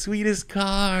like my sweetest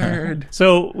card.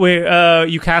 So,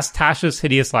 you cast Tasha's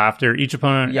Hideous Laughter. Each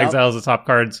opponent exiles the top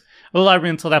cards of the library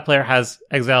until that player has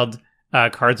exiled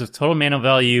cards with total mana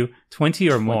value 20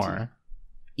 or more.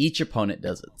 Each opponent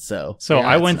does it, so... So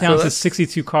I went down to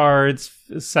 62 cards.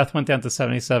 Seth went down to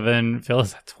 77. Phil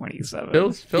is at 27.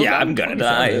 Phil's Yeah, I'm gonna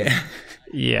die.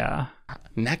 Yeah.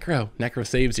 Necro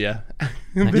saves you.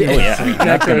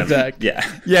 Necro deck.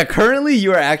 Yeah, currently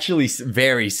you are actually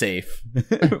very safe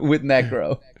with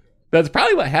Necro. That's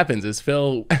probably what happens is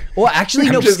Phil... Well, actually,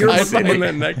 no, just you're in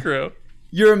that Necro.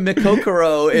 Your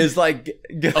Mikokoro is like...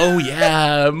 Oh,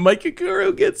 yeah.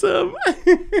 Mikokoro gets him.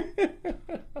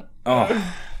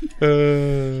 Oh.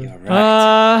 You're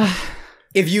right.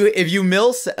 If you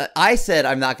mill... I said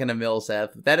I'm not going to mill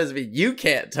Seth. That doesn't mean you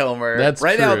can't, Tomer. That's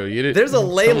right true. Now, there's a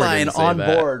ley line on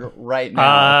board right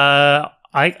now.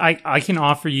 I can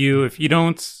offer you, if you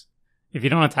don't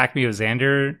attack me with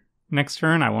Xander next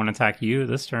turn, I won't attack you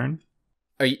this turn.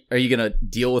 Are you gonna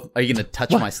deal with? Are you gonna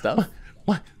touch my stuff?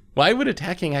 What? Why would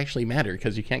attacking actually matter?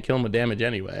 Because you can't kill him with damage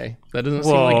anyway. That doesn't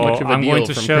seem like much of a deal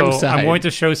from Crim's side. I'm going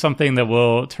to show something that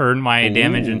will turn my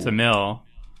damage into mill.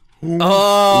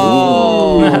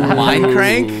 Oh, Mind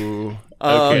Crank. Okay.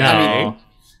 No.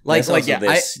 I mean,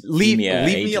 leave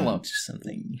me alone.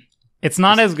 Something. It's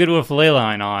not as good with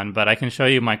Leyline on, but I can show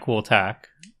you my cool attack.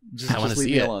 I want to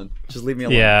see it. Alone. Just leave me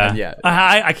alone. Yeah.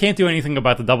 I can't do anything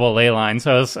about the double Leyline,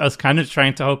 so I was kind of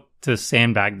trying to hope to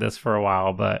sandbag this for a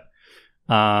while, but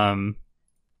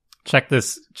check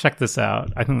this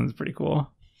out. I think it's pretty cool.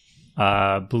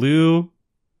 Blue,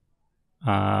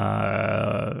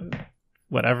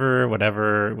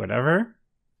 whatever.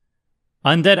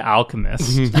 Undead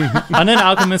Alchemist. Undead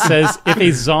Alchemist says, if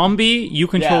a zombie you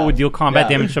control would deal combat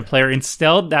damage to a player,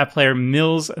 instead that player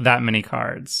mills that many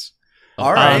cards.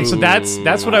 All right. So that's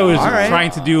what I was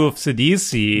trying to do with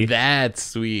Sidisi. That's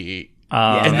sweet.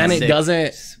 And then it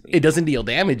doesn't deal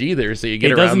damage either, so you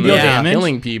get around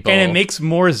killing people. And it makes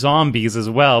more zombies as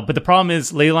well. But the problem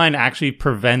is Leyline actually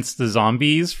prevents the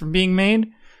zombies from being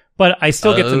made, but I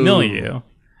still get to mill you.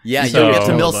 Yeah, So- you get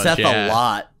to mill Seth a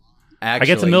lot. Actually, I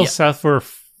get to mill Seth for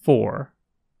 4.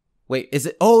 Wait, is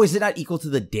it not equal to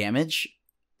the damage?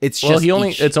 It's just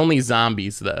it's only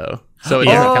zombies though, so it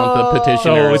doesn't count the petitioners.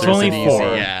 So it's only Sidisi.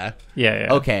 4. Yeah.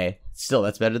 Okay, still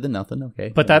that's better than nothing. Okay,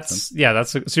 But that's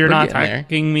so you're not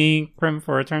attacking me, Prim,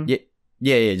 for a turn?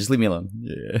 Yeah. Just leave me alone.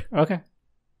 Yeah. Okay.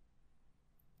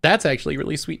 That's actually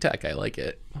really sweet tech. I like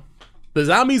it. The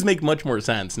zombies make much more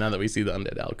sense now that we see the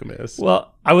Undead Alchemist.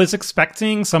 Well, I was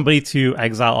expecting somebody to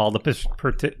exile all the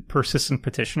persistent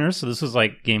petitioners, so this was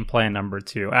like game plan number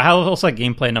 2. I was also like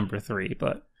game plan number 3,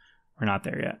 but we're not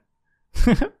there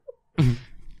yet.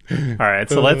 All right,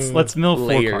 so let's mill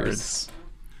 4 cards.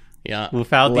 Yeah,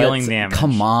 without dealing damage.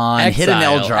 Come on, hit an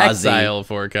Eldrazi. Exile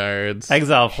 4 cards.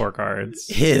 Exile 4 cards.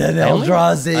 Hit an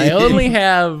Eldrazi. I only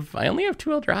have 2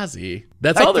 Eldrazi.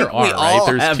 That's all there are, right?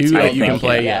 There's 2 that you can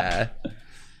play. Yeah.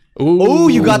 Ooh,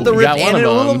 you got the Rift and an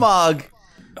Ulamog.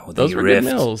 Oh, Those were good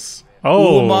mills.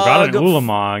 Oh, got an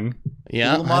Ulamog.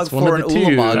 Yeah, Ulamog that's one of the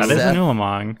 2. That is an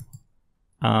Ulamog.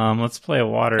 Let's play a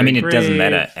water. I mean, it doesn't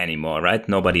grave. matter anymore, right?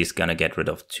 Nobody's gonna get rid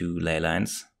of 2 ley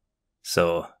lines.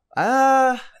 So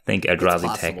I think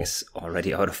Eldrazi tech is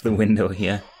already out of the window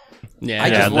here. Yeah, I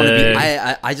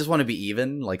just want to be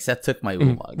even. Like Seth took my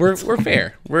Ulamog. We're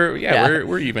fair.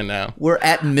 We're even now. We're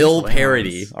at mill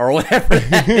parity or whatever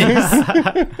that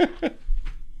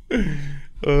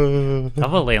is.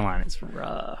 Double ley line is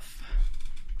rough.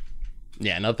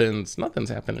 Yeah, nothing's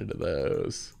happening to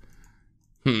those.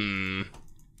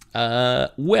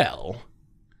 Well,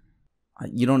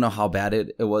 you don't know how bad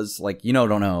it was. Like, you don't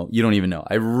know. You don't even know.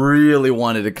 I really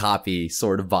wanted a copy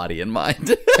Sword of Body and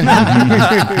Mind.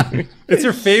 It's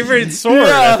your favorite sword.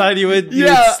 I thought you would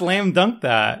slam dunk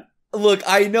that. Look,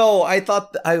 I know. I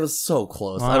thought I was so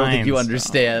close. I don't think you Limestone.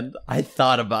 understand. I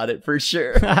thought about it for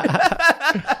sure.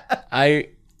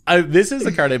 This is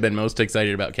the card I've been most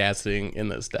excited about casting in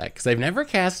this deck because I've never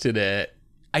casted it.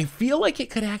 I feel like it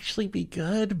could actually be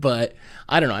good, but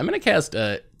I don't know. I'm going to cast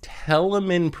a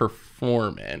Telemann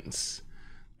Performance.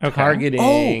 Okay.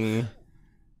 Targeting...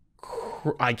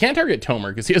 I can't target Tomer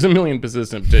because he has 1,000,000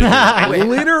 persistent petitions. I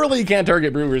literally can't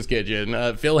target Brewer's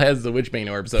Kitchen. Phil has the Witchbane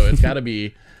Orb, so it's got to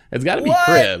be It's got to be What?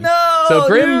 Crim. No, So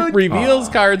Crim dude. reveals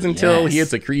cards until he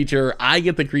yes. hits a creature. I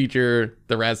get the creature.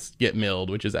 The rest get milled,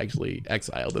 which is actually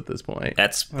exiled at this point.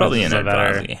 That's probably This an is a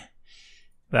better- Eldrazi.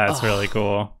 That's really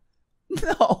cool.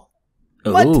 No.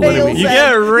 Ooh, What tails You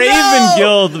that? get Raven No!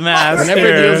 Guild Whenever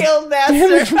Master. you-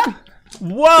 Guildmaster.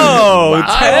 Whoa, Wow.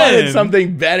 10. I wanted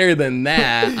something better than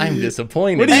that. I'm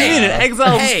disappointed. What do you mean? It now.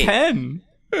 exiles Hey. 10.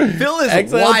 Phil is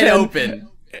Exile wide 10. open.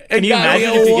 Can you got imagine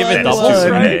me if you a give it That is double true.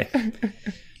 strike?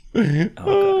 Hey.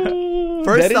 Oh, God.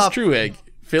 First That is off, true, Egg.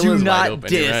 Phil Do is wide not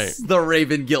open. You're diss right. the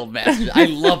Raven Guildmaster. I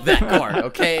love that card,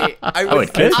 okay? Oh,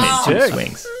 it kills me Oh, in 2 sick.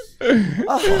 swings.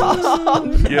 Oh,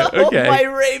 no, Yeah, okay. my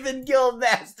Raven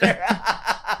Guildmaster.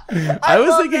 I was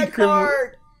love thinking that Crim-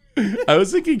 card. I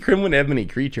was thinking Crim wouldn't have many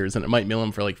creatures, and it might mill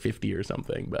him for like 50 or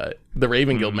something. But the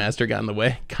Raven Guild Master got in the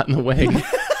way.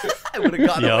 I would have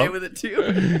gotten Yup. away with it too.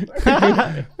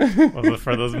 Was it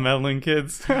for those meddling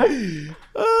kids?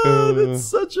 Oh, that's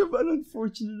such an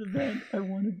unfortunate event. I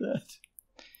wanted that.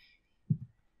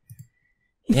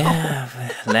 Yeah,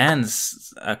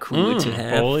 lands are cool to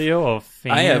have. Folio of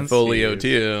Fancies. I have Folio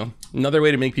too. Another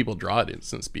way to make people draw at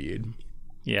instant speed.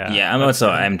 Yeah. Yeah,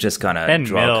 I'm just gonna And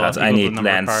draw mill cards. I equals the need number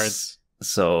of lands, cards.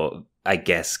 so I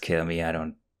guess kill me. I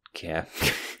don't care.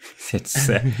 It's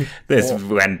this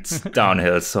went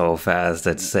downhill so fast.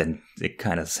 It's it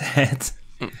kind of sad.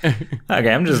 Okay,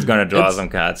 I'm just gonna draw some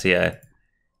cards here.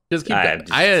 Just keep I going.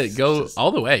 just- Go just-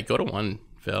 all the way. Go to 1,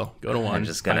 Phil. Go to 1. I'm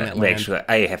just Find gonna that make land. sure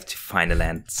I have to find a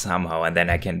land somehow, and then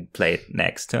I can play it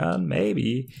next turn,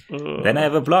 maybe. Then I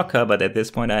have a blocker, but at this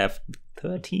point I have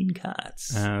 13 cards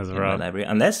That's in my rough. library.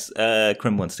 Unless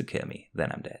Crim wants to kill me,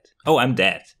 then I'm dead. Oh, I'm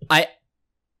dead.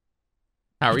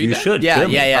 How are you? You dead? should Yeah, kill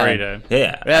me. yeah. Already did.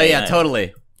 Yeah. Yeah, I-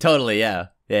 totally. Totally, yeah.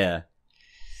 Yeah,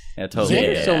 totally.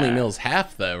 Xander's Yeah. only mills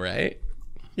half though, right?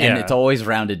 And Yeah. it's always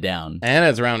rounded down. And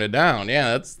it's rounded down.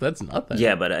 Yeah, that's nothing.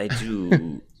 Yeah, but I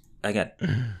do. I got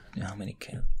how many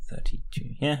kills? 32.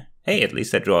 Yeah. Hey, at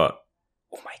least I draw.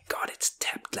 Oh my god, it's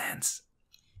tapped lands.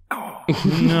 Oh,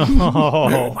 No.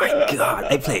 oh my god,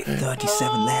 I played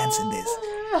 37 lands in this.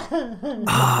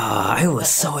 Ah, I was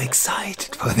so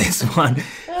excited for this one.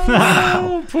 Wow.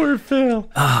 Oh, poor Phil.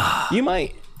 Ah. You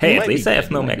might. Hey, you at might least be I good.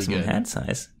 have no You might be maximum good. hand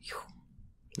size. Phew.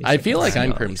 I feel like I'm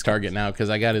No. Crim's target now because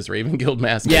I got his Raven Guild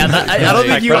Master. Yeah, I don't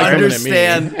think you Probably coming at me.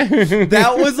 understand.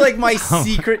 That was like my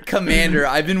secret commander.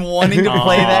 I've been wanting to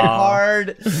play that Aw. card.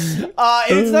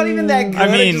 And it's not even that good. I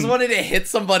mean- just wanted to hit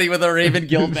somebody with a Raven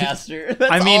Guildmaster.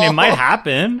 That's I mean, it all. might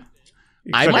happen.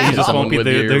 I Except might you have just someone won't be with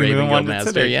the your Raven one Guild that's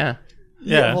Master. sitting. Yeah.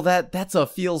 Yeah. Well, that's a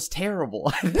feels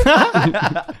terrible.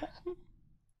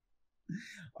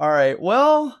 All right.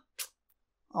 Well.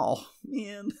 Oh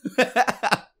man.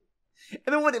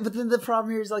 And then but then the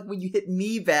problem here is like when you hit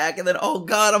me back, and then oh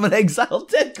god, I'm gonna exile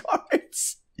 10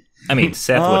 cards. I mean,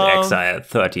 Seth would exile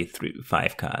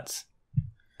 35 cards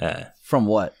From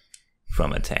what?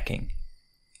 from attacking.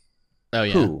 Oh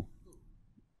yeah. Who?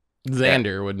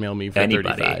 Xander would mail me for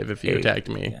Anybody. 35 if you Hey, attacked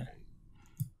me. yeah.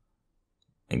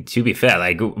 And to be fair,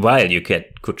 like while you could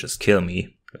just kill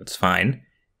me, that's fine.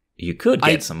 You could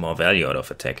get some more value out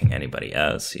of attacking anybody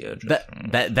else here. Just,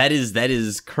 That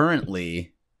is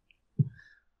currently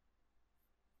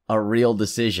a real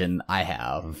decision I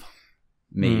have.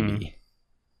 Maybe.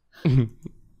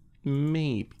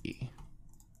 Maybe.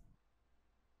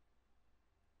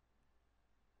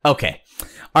 Okay.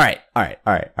 All right. I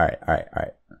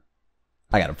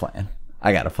got a plan.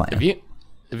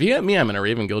 If you hit me, I'm gonna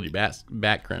Raven Guild you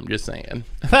back, Crim. Just saying.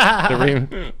 The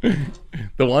Raven,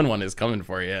 the 1/1 is coming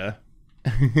for you.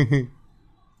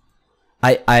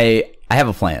 I have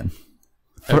a plan.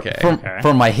 Okay.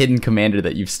 For my hidden commander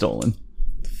that you've stolen.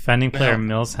 Defending player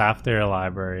mills half their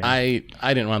library. I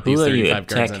didn't want these Who are you 35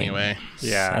 cards attacking? anyway.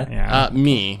 yeah, Seth? yeah.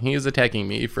 Me. He is attacking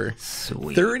me for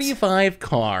Sweet. 35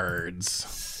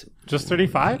 cards. Just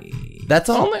 35? That's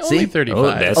all. Only See? 35. Oh,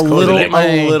 that's a cool. little Like-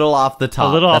 a little off the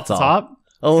top. A little off that's the all. top?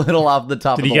 A little off the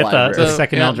top Did of you the get the library.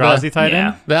 second Yeah, Eldrazi tight yeah.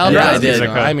 end? The Yeah, I Eldrazi's did.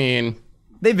 I mean,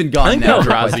 They've been gone I think now. for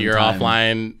quite Eldrazi some are time.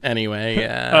 offline anyway.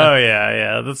 Yeah. Oh,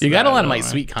 yeah. That's You got a lot of my bad,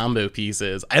 sweet combo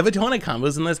pieces. I have a ton of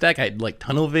combos in this deck. I had like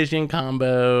Tunnel Vision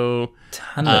combo.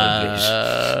 Tunnel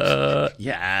Vision.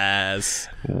 Yes.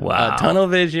 Wow. Tunnel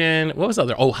Vision. What was the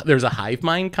other? Oh, there's a Hive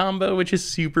Mind combo, which is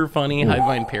super funny. Hive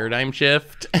Mind Paradigm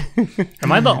Shift.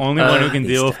 Am I the only one who can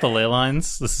these deal with the ley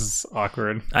lines? This is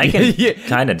awkward. I can Yeah.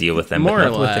 kind of deal with them, More but or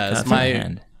not with the less. cards in My-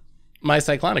 hand. My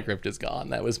Cyclonic Rift is gone.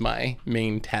 That was my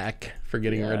main tack for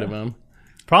getting rid of him.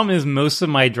 Problem is, most of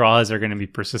my draws are going to be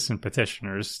persistent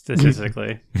petitioners,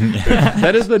 statistically.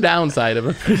 That is the downside of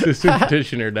a persistent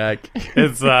petitioner deck.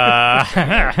 It's,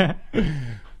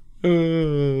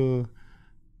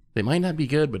 They might not be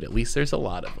good, but at least there's a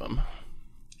lot of them.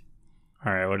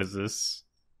 All right, what is this?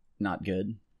 Not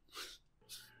good.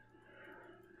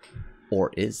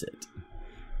 Or is it?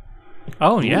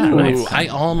 Oh yeah, Ooh, nice. I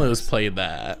almost played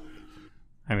that.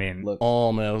 I mean, Look.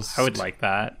 Almost. I would like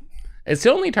that. It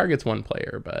still only targets one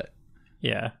player, but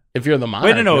Yeah. if you're the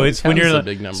monarch, Wait, no, it's when counts you're a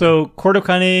big number. So Court of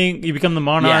Cunning, you become the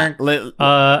monarch.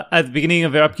 At the beginning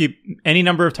of your upkeep, any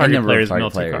number of target players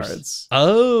mill 2 cards.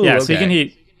 oh, Yeah, okay. so you can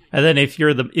hit. And then if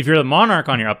you're the monarch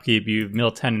on your upkeep, you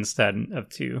mill 10 instead of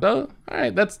 2. So, all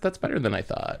right, that's better than I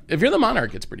thought. If you're the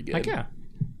monarch, it's pretty good. Like, yeah.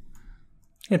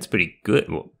 It's pretty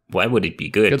good. Why would it be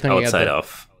good, Good thing you got outside the-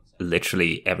 of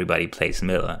literally everybody plays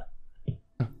Miller?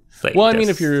 It's like, Well, I mean,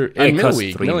 if you're it in middle costs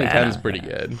week, 3 milling mana. 10 is pretty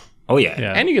good. Oh yeah,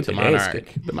 Yeah. And you get the Today is monarch.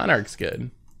 good. The monarch's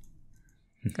good.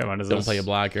 Come on, is Don't this? play a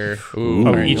blocker. Ooh. Oh,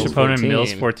 alright, each mills opponent 14.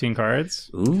 mills 14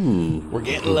 cards. Ooh, We're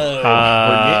getting low.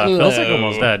 We're getting Feels like low.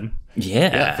 almost dead.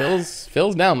 yeah. Yeah,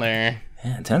 Phil's down there.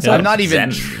 Yeah, it turns Yeah. out I'm not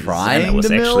even Zen trying was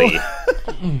to mill.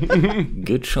 actually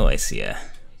good choice here.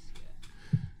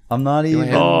 I'm not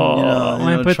even. Oh,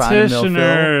 my trying to mill Phil.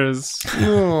 petitioners.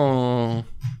 Oh.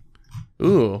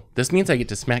 Ooh, this means I get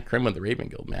to smack Krim with the Raven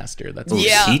Guild Master. That's Ooh,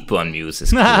 Yeah. Seedborn Muse is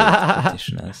cool. with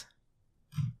petitioners.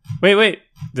 Wait.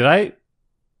 Did I?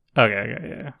 Okay,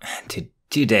 yeah.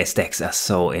 Today's decks are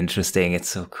so interesting. It's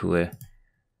so cool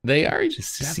They are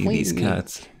just to see definitely these neat.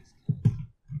 cards.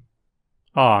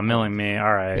 Oh, milling me.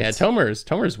 All right. Yeah,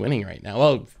 Tomer's winning right now.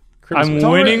 Well, Krim's I'm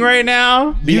winning. winning right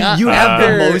now. You have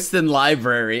After- the most in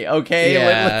library, okay?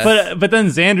 Yeah. But then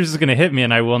Xander's is gonna hit me,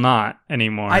 and I will not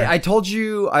anymore. I told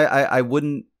you I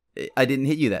wouldn't. I didn't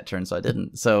hit you that turn, so I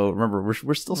didn't. So remember,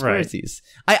 we're still Right. squaresies.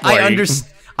 Right.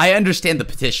 I understand the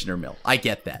petitioner mill. I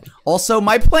get that. Also,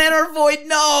 my planar void.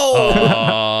 No.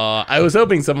 Oh, I was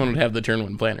hoping someone would have the turn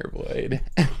 1 planner void.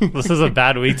 This is a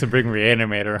bad week to bring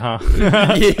Reanimator, huh?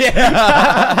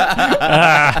 Yeah.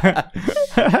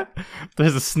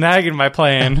 There's a snag in my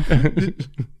plan.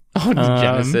 Oh,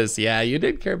 Genesis. Yeah, you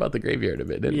did care about the graveyard a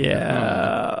bit, didn't you?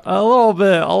 Yeah, a little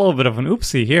bit of an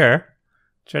oopsie here.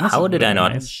 Genesis How did would've I been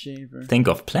not nice. think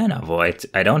of Planar Void?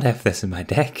 I don't have this in my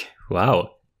deck.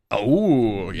 Wow.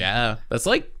 Oh, yeah. That's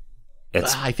like,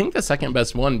 It's I think the second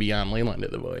best one beyond Leyland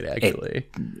of the Void, actually.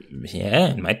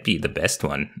 yeah, it might be the best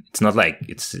one. It's not like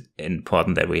it's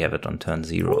important that we have it on turn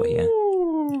 0 here.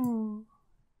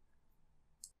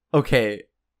 Okay.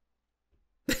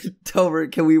 Tomer,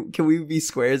 can we be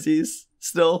squaresies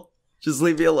still? Just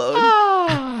leave me alone.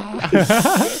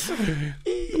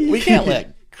 We can't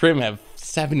let Krim have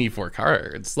 74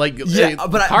 cards. Like, Yeah,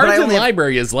 but cards I in only have-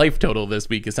 library is life total this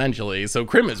week, essentially. So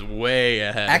Krim is way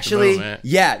ahead. Actually, at the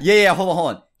moment. yeah. Hold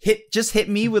on. Hit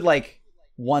me with like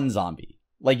one zombie,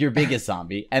 like your biggest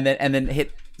zombie, and then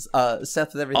hit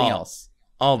Seth with everything else.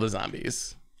 All the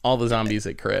zombies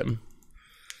at Krim.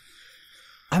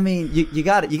 I mean, you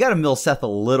got to mill Seth a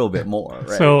little bit more,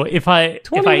 right? So if I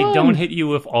 21. don't hit you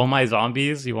with all my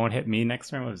zombies, you won't hit me next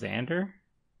turn with Xander.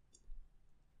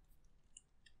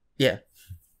 yeah.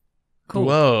 Cool.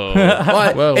 Whoa.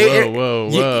 What? Whoa, Hey, whoa,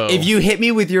 whoa. If you hit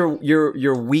me with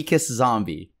your weakest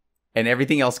zombie, and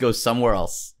everything else goes somewhere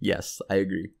else, yes, I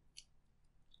agree.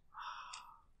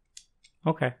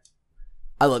 Okay.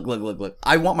 Look.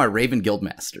 I want my Raven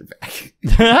Guildmaster back.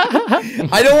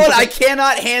 I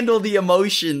cannot handle the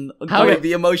emotions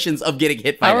of getting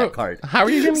hit by that card. How are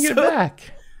you going to get it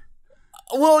back?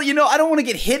 Well, I don't want to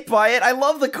get hit by it. I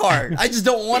love the card. I just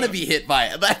don't want to be hit by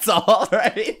it. That's all,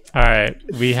 right? All right,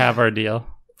 we have our deal.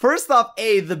 First off,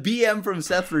 the BM from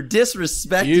Seth for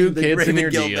disrespecting You the kids and Raven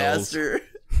your deals. Guildmaster.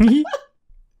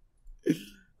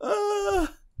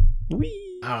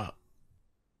 Wee. Oh.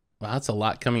 Well, that's a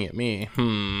lot coming at me.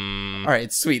 All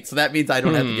right, sweet. So that means I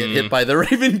don't have to get hit by the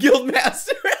Raven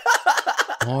Guildmaster.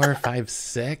 4, 5,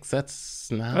 6.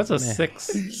 That's not. That's a man.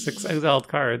 six exiled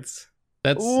cards.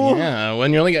 That's Ooh. yeah.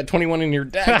 When you only got 21 in your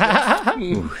deck, that's,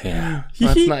 Ooh, yeah.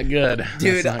 that's not good.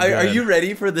 Dude, That's not are good. you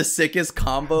ready for the sickest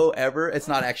combo ever? It's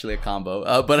not actually a combo,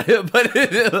 but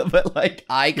like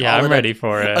I call Yeah, I'm it ready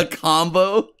for a it.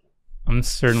 combo. I'm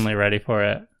certainly ready for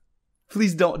it.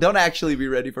 Please don't actually be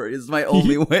ready for it. It's my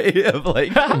only way of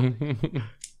like.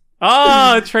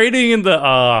 Oh, trading in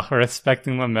the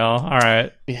respecting the mill. All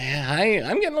right. Yeah,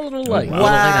 I'm getting a little light. Wow. A little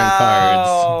light on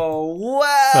cards.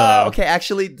 Wow. So- Okay,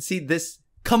 actually, see this.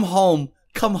 Come home,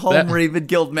 That- Raven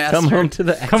Guildmaster. Come home to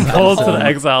the Come exile hold to zone. the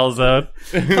exile zone.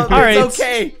 It's All right.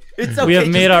 okay. It's okay. We have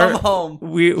Just made come our home.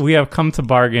 we have come to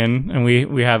bargain, and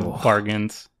we have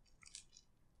bargains.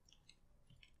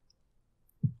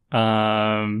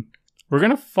 We're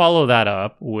gonna follow that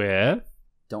up with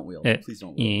Don't wheel. Eh, Please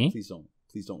don't eh. wheel.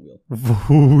 Please don't wheel.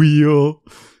 wheel.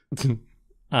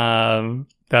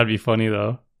 That'd be funny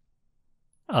though.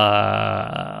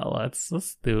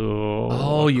 Let's do.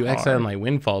 Oh, you exiled my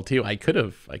windfall too. I could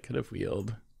have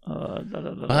wheeled.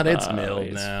 But it's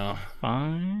milled now.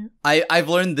 Fine. I've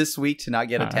learned this week to not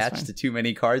get attached to too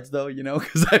many cards, though,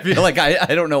 because I feel like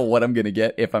I don't know what I'm going to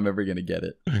get if I'm ever going to get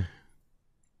it.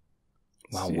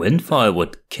 Wow, Windfall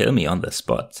would kill me on the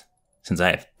spot, since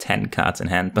I have 10 cards in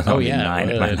hand, but only 9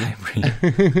 in my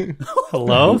library.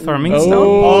 Hello, Therming Stone?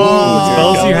 Oh,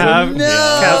 spells you have.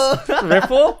 No! Cast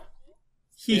Ripple?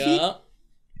 Yeah.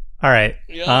 All right.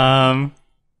 Yeah.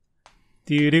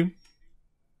 Do-do.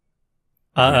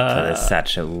 Ripple is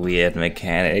such a weird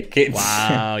mechanic.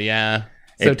 Wow, yeah.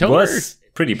 So It was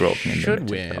pretty broken. should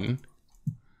win.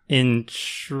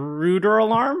 Intruder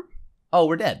Alarm? Oh,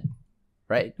 we're dead.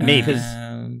 Right? Maybe.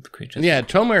 Creatures. Yeah,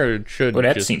 Tomer should Well,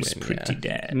 that just seems win, pretty yeah.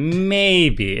 dead.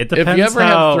 Maybe. It depends If you ever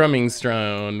how... have Thrumming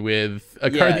Stone with a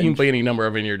card Yeah, that you can play any number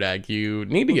of in your deck, you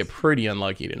need to get pretty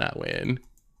unlucky to not win.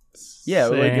 Yeah,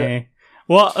 Say...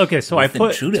 Well, okay, so I With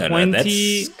put Intruder, 20, that's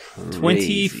crazy.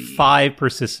 25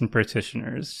 persistent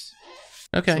petitioners.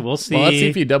 Okay. So we'll see. Well, let's see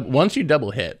if you once you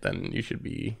double hit, then you should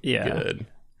be Yeah. good.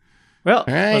 Well,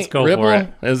 All right, let's go Ripple, for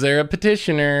it. is there a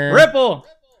petitioner? Ripple!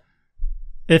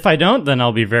 If I don't, then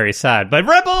I'll be very sad. But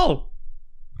Ripple!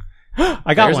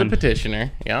 I got There's one. a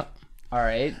petitioner. Yeah. All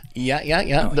right.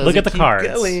 Yeah. Those Look at the keep cards.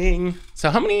 Going. So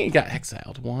how many got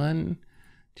exiled? 1,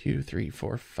 2, 3,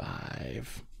 4,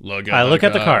 5. Look at I look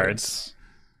at the cards.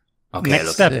 Okay, Next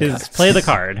look step at the is cards. play the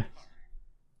card.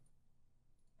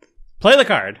 Play the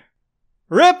card.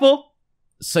 Ripple!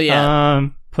 So, yeah.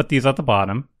 Put these at the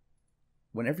bottom.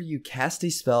 Whenever you cast a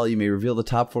spell, you may reveal the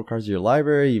top 4 cards of your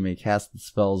library. You may cast the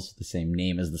spells with the same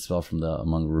name as the spell from the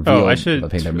among revealed. Oh, I should by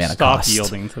paying their mana stop cost.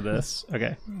 yielding to this.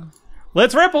 Okay.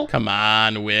 Let's Ripple! Come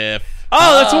on, whiff.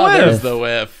 Oh, that's a whiff! There's the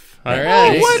whiff. All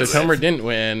right. what? So Tomer didn't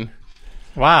win.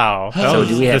 Wow. That So was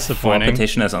do we have 4 disappointing.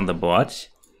 petitioners on the board?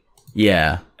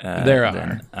 Yeah. There are.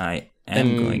 Then I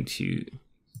am going to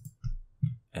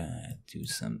do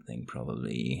something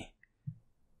probably.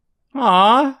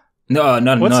 Aw. No,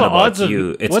 not What's the about odds you.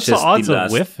 of It's what's just the odds the of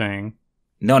last... whiffing?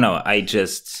 No, I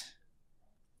just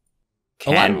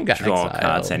A lot of them can't got draw exiled.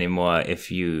 cards anymore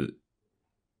if you...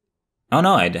 Oh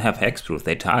no, I have hexproof.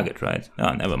 They target, right?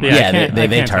 Oh, never mind. Yeah, I can't- they I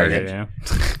can't target. you.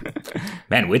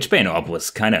 Man, Witchbane Orb was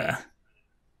kind of...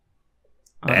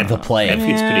 The play. That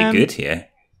feels Man. pretty good here.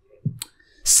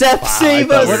 Seth, I save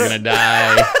thought us! we were going to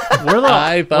die.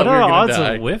 I thought what we were are the gonna odds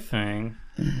die. of whiffing?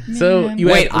 So you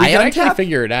Wait, we can I actually untap?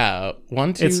 figure it out.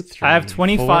 1, 2, 3. I have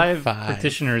 25 4, 5,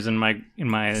 petitioners in my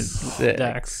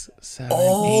deck. 6, 7,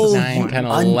 Oh, 8, 9, 10,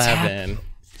 untap. 11.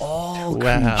 Oh,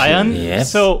 Wow.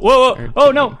 Yes. So whoa, oh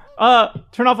no,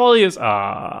 turn off all these.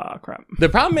 Crap. The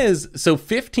problem is, so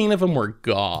 15 of them were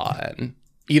gone,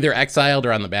 either exiled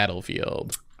or on the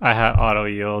battlefield. I had auto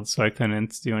yield, so I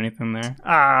couldn't do anything there.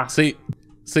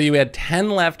 So you had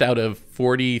 10 left out of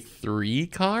 43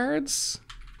 cards,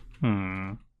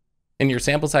 and your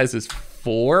sample size is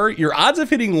 4. Your odds of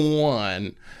hitting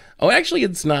 1. Oh, actually,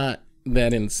 it's not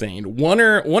that insane. One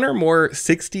or more,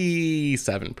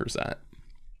 67%.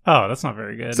 Oh, that's not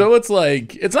very good. So it's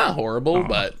like, it's not horrible,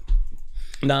 but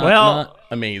not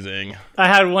amazing. I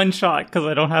had one shot because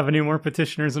I don't have any more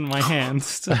petitioners in my hands.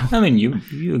 So I mean,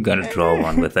 you gotta draw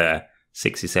one with a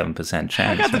 67%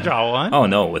 chance. I got to right? draw one. Oh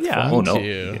no, with Yeah. 4. Oh no.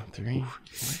 2, 3, 4,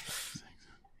 6.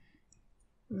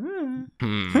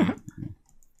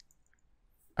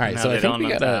 All right, No, so they I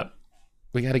think don't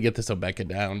we gotta get this Obeka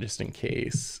down just in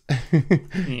case. You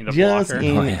need a Just blocker.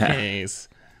 in Oh, yeah. case.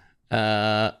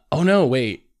 Oh no,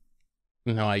 wait.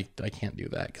 No, I can't do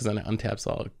that because then it untaps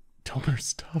all Tomer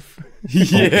stuff.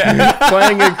 Yeah.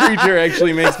 Playing a creature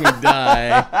actually makes me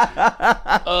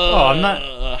die. Oh, I'm not.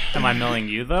 Am I milling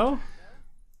you though?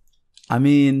 I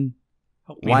mean,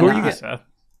 Help me. Why Who are not? you, Seth?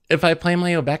 If I play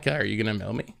my Obeka, are you gonna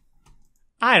mill me?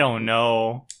 I don't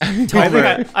know.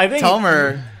 Tomer. I think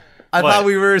Tomer. I What? thought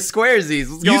we were squaresies.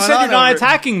 What's you going said on you're not over-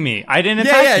 attacking me. I didn't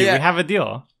Yeah, attack yeah, you. yeah. We have a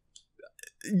deal.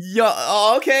 Yeah.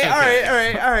 Oh, okay. All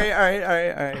Okay.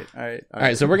 right. All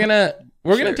right, so we're gonna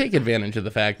Sure. take advantage of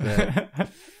the fact that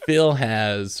Phil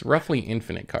has roughly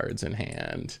infinite cards in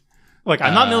hand. Look,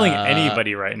 I'm not milling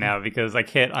anybody right now because I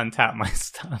can't untap my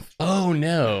stuff. Oh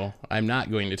no, I'm not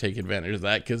going to take advantage of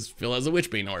that because Phil has a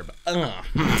Witchbane Orb.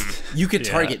 You could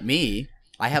Yeah. target me.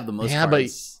 I have the most Yeah,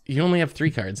 cards. but you only have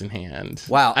 3 cards in hand.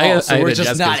 Wow. I So had we're a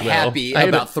just not Jessica's Will. happy I had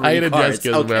about 3 I had a cards.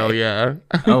 Jessica's Okay. Will, yeah.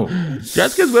 Oh,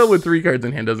 Jessica's Will with 3 cards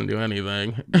in hand doesn't do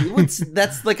anything.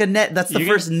 That's like a net. That's the You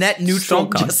first net neutral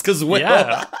Stormcast. Jessica's Will.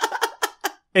 Yeah.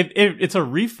 It's a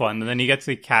refund, and then you get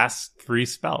to cast 3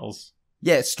 spells.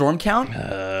 Yeah, storm count.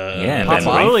 Yeah, and It's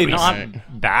then really freeze.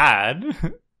 not bad.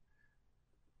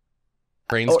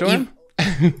 Brainstorm?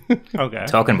 Okay.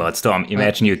 Talking about Storm,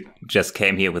 imagine you just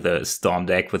came here with a Storm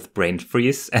deck with Brain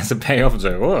Freeze as a payoff and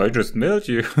say, oh, I just milled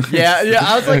you. Yeah.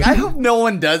 I was like, I hope no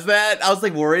one does that. I was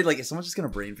like worried, like, is someone just gonna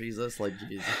brain freeze us? Like,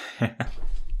 geez.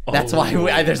 That's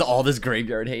why there's all this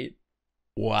graveyard hate.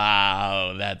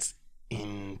 Wow, that's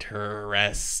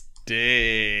interesting.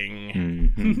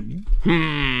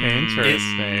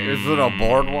 Interesting. Is it a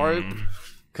board wipe?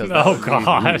 Oh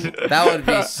god, that would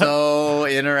be so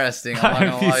interesting. I'm not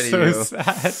gonna lie to so you.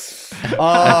 sad.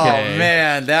 Oh Okay.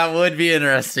 man, that would be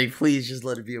interesting. Please just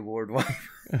let it be a board wipe.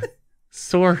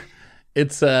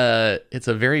 It's a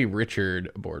very Richard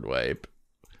board wipe.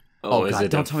 Oh, is God,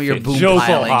 it don't a tell me you're fit- boom Jokel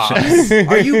piling. hops.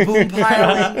 Are you boom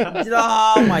piling?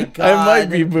 Oh my god. I might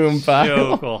be boom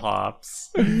pile. Jokel hops.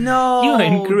 No, You're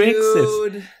in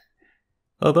Grixis. dude.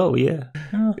 Although, yeah.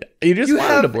 Oh. You just You wanted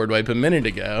have- a board wipe a minute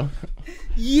ago.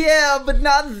 Yeah, but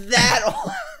not that.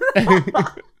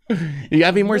 You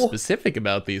gotta be more specific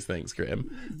about these things, Grim.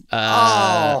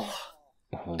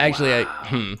 Actually,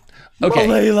 okay.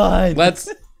 Malay line. Let's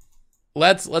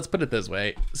put it this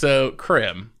way. So,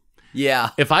 Krim, Yeah.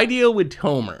 if I deal with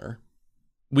Tomer,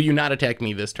 will you not attack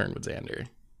me this turn with Xander?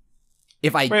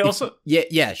 If I Wait, also-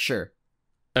 yeah, sure.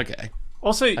 Okay,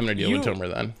 Also, I'm gonna deal with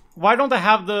Tomer then. Why don't I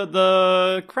have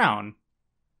the crown?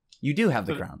 You do have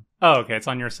the crown. Oh, okay, it's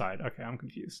on your side. Okay, I'm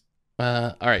confused.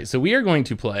 All right, so we are going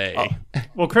to play.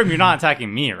 Well, Krim, you're not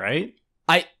attacking me, right?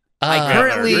 I Uh,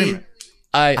 currently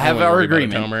I have wouldn't our worry about it,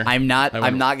 agreement. Tomer. I'm not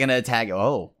wouldn't- gonna attack.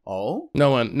 Oh.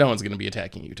 No one's gonna be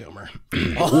attacking you, Tomer.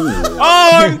 Oh,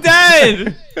 I'm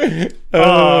dead!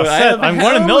 Oh, Seth, I'm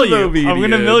going to mill you. I'm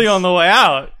going to mill you on the way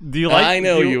out. Do you like? I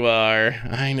know do you are.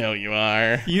 I know you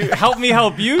are. You help me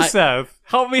help you, Seth.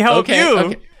 Help me help Okay, you.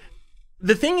 okay.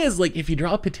 The thing is, like, if you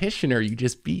draw a petitioner, you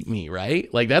just beat me, right?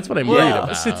 Like, that's what I'm worried Well,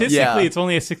 about. statistically, Yeah. it's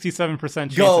only a 67%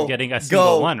 chance Go, of getting a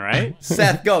single go. one, right?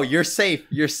 Seth, go. You're safe.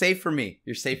 You're safe for me.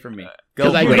 You're safe for me. Go.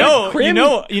 'Cause I for it.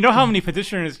 know- You know how many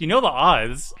petitioners? You know the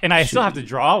odds, and I still have to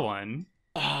draw one.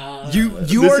 You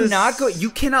This are is- not going. You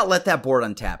cannot let that board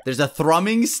untap. There's a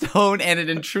thrumming stone and an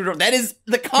intruder. That is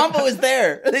the combo is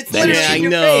there. It's literally Yeah, I in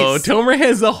your know. face. Tomer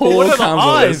has a whole What are the combo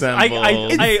odds? assembled.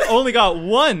 I only got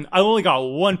one. I only got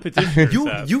one petitioner.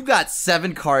 Seth. You got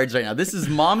 7 cards right now. This is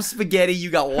mom spaghetti. You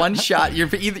got one shot. You're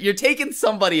taking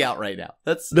somebody out right now.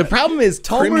 That's The problem is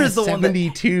Tomer Krim is has the one that-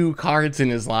 72 cards in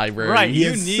his library. Right, He you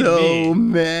has need so me.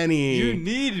 many. You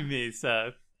need me,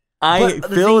 Seth. But the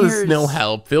Phil thing is is- no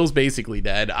help. Phil's basically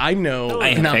dead. I know I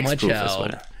have not X much proof as help.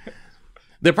 well.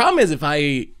 The problem is if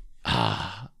I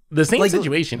the same Like-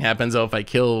 situation happens though if I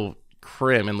kill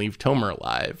Krim and leave Tomer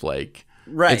alive. Like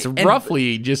right. it's And-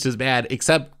 roughly just as bad,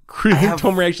 except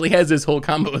Tomer actually has his whole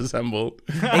combo assembled.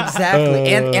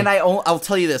 Exactly. And I'll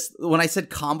tell you this. When I said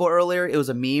combo earlier, it was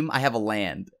a meme. I have a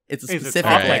land. It's a It's a specific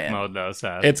top Alright. deck land. mode though,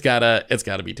 Seth. It's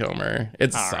gotta be Tomer.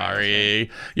 It's All right, sorry.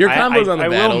 Your combo's on the I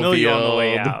battlefield. will mill you on the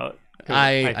way out. 'cause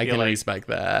I feel can like respect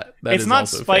that. That it's is not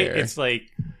also spite. fair.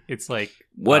 It's like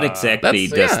What uh, exactly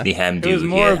that's- does yeah. the ham do It was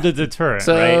more here? of the deterrent,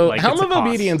 So right? Like, Helm it's a of cost.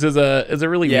 Obedience is a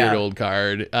really Yeah. weird old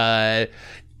card.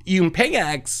 You can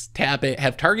pickaxe, tap it,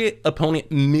 have target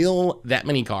opponent mill that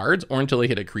many cards, or until they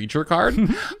hit a creature card.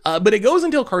 But it goes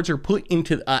until cards are put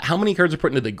into how many cards are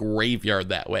put into the graveyard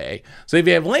that way. So if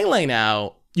you have Leyline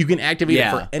out, you can activate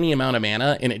it for any amount of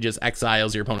mana, and it just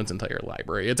exiles your opponent's entire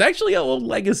library. It's actually a old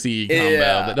legacy combo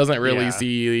that doesn't really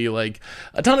see like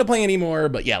a ton of play anymore.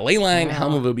 But yeah, Leyline,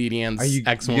 Helm of Obedience,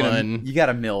 X1. You got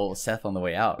to mill Seth on the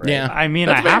way out, right? Yeah. I mean,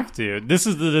 That's I fair. have to. This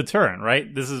is the deterrent,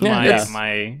 right? This is Yeah,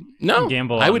 my No,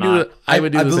 gamble. I would I'm do not- it. I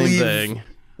would do I the same believe- thing.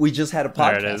 We just had a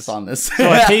There it podcast is. on this. So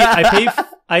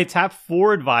I tap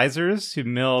 4 advisors to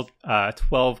mill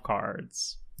 12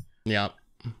 cards. Yeah.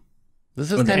 This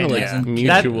is Okay, kind of like yeah.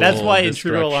 mutual That's why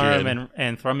Intruder destruction. Alarm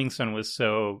and Thrumming Stone was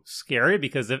so scary,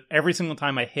 because if every single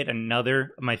time I hit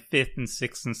my 5th and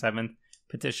 6th and 7th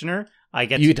petitioner, I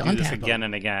get You to do don't this tap again them.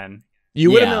 and again.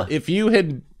 You would Yeah. have if you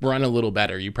had run a little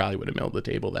better, you probably would have milled the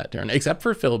table that turn, except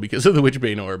for Phil because of the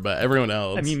Witchbane Orb, but everyone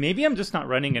else. I mean, maybe I'm just not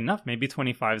running enough. Maybe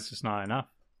 25 is just not enough.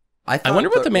 I wonder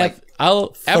what the math.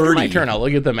 After my 30. turn, I'll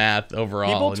look at the math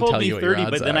overall People and told tell me you what 30, your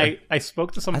odds but then are. I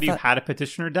spoke to somebody thought- who had a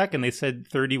petitioner deck, and they said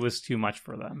 30 was too much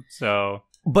for them. So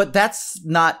But that's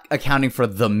not accounting for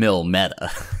the mill meta.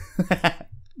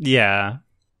 yeah.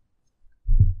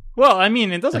 Well, I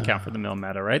mean, it doesn't count for the mill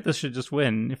meta, right? This should just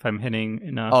win if I'm hitting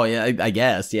enough. Oh yeah, I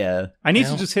guess, yeah. I need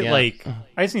Well, to just hit yeah.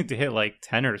 I just need to hit like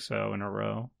 10 or so in a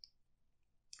row.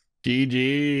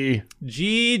 GG.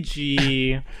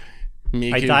 GG.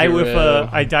 I die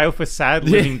with a sad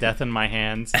living death in my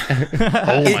hands.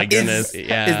 Oh my goodness!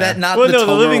 Yeah. Is that not Well, the no,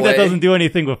 the living death way? doesn't do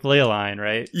anything with Leyline,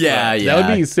 right? Yeah, yeah. That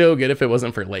would be so good if it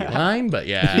wasn't for late line, but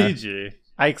yeah. GG.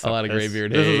 I accept A lot of this.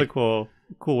 graveyard This is hate. a cool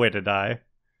way to die.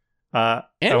 I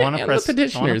And, want to and press. the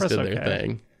petitioners I wanna did press their okay.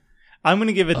 thing. I'm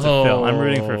gonna give it to Phil. I'm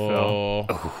rooting for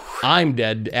Phil. I'm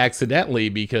dead accidentally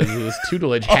because this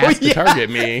tutelage has to target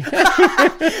me.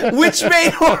 Which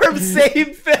made Orb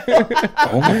save Phil.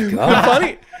 Oh my The god.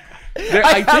 funny,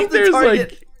 I think to there's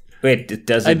target. like, Wait,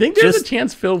 does it I think there's just a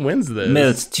chance Phil wins this.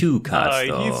 mills 2 cards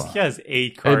though? He has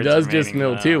 8 It cards. does just remaining,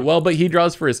 mill though. too. Well, but he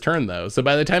draws for his turn though, so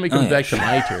by the time it comes yeah. back to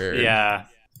my turn,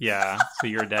 Yeah. So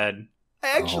you're dead.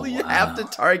 I actually Oh, wow. have to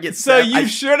target. So Seth. you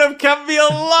should have kept me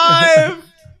alive.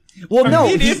 well, no,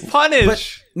 Immediate punish.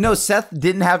 but no. Seth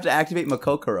didn't have to activate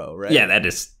Makokoro, right? Yeah, that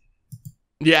is.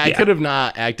 yeah, I Yeah. could have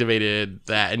not activated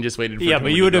that and just waited for Yeah, turn but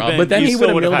one you to would have draw. been- But then you he still would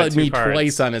have would have milled had me 2 cards.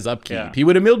 twice on his upkeep. Yeah. He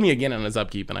would have milled me again on his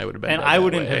upkeep, and I would have been. And dead I that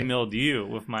wouldn't way. have milled you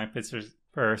with my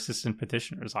persistent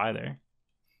petitioners either.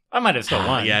 I might have still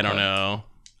won. Yeah, I don't but know.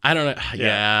 I don't know.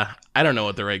 Yeah, I don't know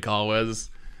what the right call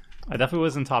was. I definitely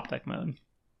was in top deck mode.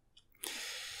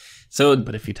 So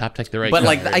But if you top deck the right, But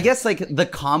like, card- I guess like the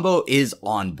combo is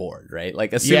on board, right?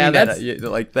 Like, assuming that's- that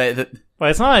like that. But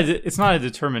it's not a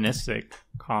deterministic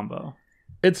combo.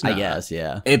 it's not. I guess,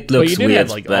 yeah. it But looks you did weird, have,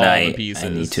 like, but all the I pieces.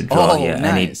 need to draw Oh, here.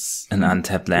 nice. I need an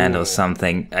untapped land Ooh. or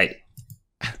something.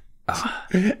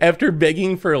 After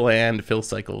begging for land, Phil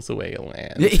cycles away a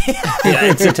land.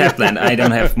 Yeah, it's a tap land. I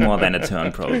don't have more than a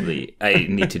turn, probably. I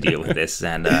need to deal with this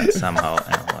somehow.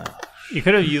 Oh, wow. You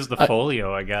could have used the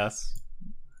folio, I guess.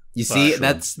 You see, But-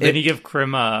 that's Then you give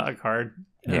Krim a card,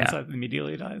 and Yeah. it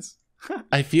immediately dies.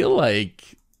 I feel like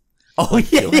oh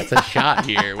yeah, that's a shot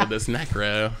here with this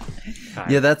necro.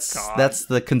 yeah. That's God. that's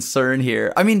the concern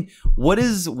here. I mean,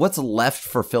 what's left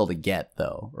for Phil to get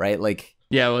though, right? Like,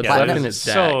 Yeah, well, it's Yeah, left there's in his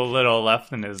deck. so little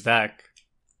left in his deck.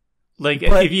 Like,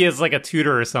 But- if he has like a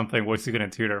tutor or something, what's he gonna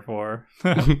tutor for?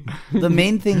 the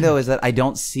main thing though is that I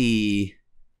don't see.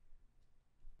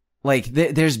 Like,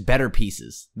 there's better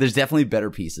pieces. There's definitely better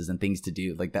pieces and things to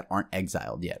do like that aren't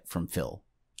exiled yet from Phil.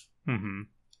 hmm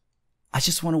I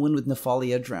just want to win with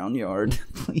Nephalia Drown Yard,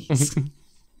 please.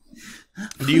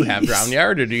 Do you have Please. Drown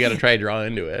Yard, or do you got to try to draw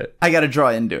into it? I got to draw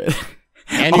into it.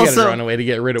 And you got to Also- draw in a way to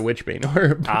get rid of Witchbane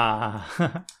Orb.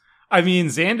 I mean,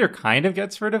 Xander kind of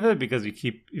gets rid of it because if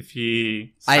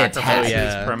he I sacrifices attack.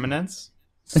 Yeah. permanence.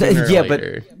 Sooner or Yeah, but-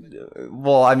 later.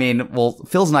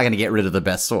 Phil's not going to get rid of the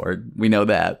best sword. We know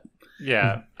that.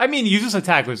 Yeah, I mean, you just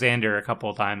attack with Xander a couple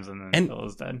of times and then And- Phil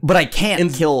is dead. But I can't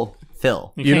And- kill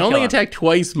Phil. You can't can only kill him. attack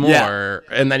twice more, Yeah.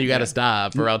 and then you got to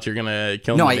stop, or else you're gonna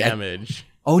kill No, him with I- damage.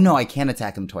 Oh, no, I can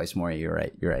attack him twice more. You're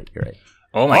right.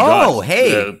 Oh my Oh, god.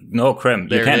 hey. No, Krim, you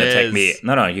There can't it attack is. me.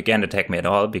 No, you can't attack me at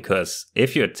all, because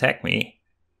if you attack me...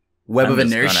 Web I'm of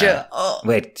just Inertia.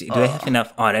 Wait, do I have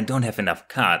enough? Oh, I don't have enough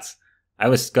cards. I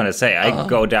was gonna say, I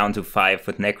go down to 5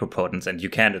 with Necropotence, and you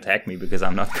can't attack me because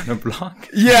I'm not gonna block.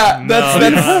 Yeah, No, you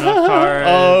don't have enough cards.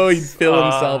 Oh,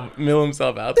 he mill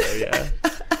himself out there. Yeah.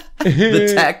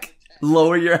 the tech.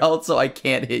 Lower your health so I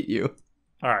can't hit you.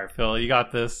 All right, Phil, you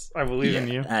got this. I believe in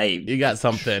you. You got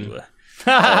something.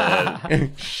 Sure.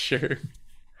 Sure.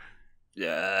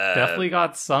 Definitely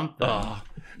got something. Oh,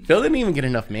 Phil didn't even get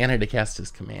enough mana to cast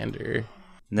his commander.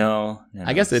 No,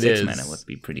 I guess it 6 is mana would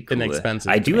be pretty cool.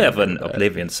 inexpensive I do have an commander, but-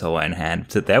 Oblivion Sower in hand,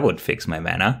 so that would fix my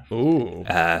mana. Ooh.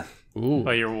 Ooh.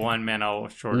 But you're 1 mana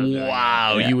short of doing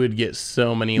Wow, Yeah. you would get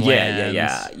so many lands.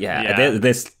 Yeah. Yeah.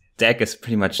 This deck is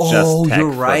pretty much Oh, just tech you're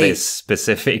right. for this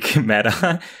specific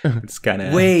meta. It's kind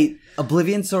of... Wait,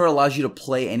 Oblivion Sower allows you to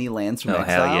play any lands from Oh,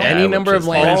 hell exile? yeah. Any I would number of just-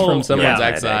 lands Oh, from someone's yeah.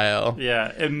 exile. Yeah,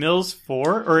 it mills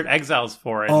 4 or it exiles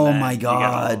 4. And Oh then my you get all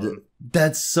of god. them.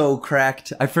 That's so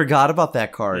cracked. I forgot about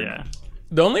that card. Yeah.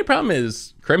 The only problem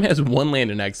is Krim has 1 land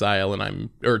in exile, and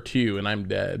or 2, and I'm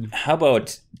dead. How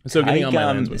about So getting on my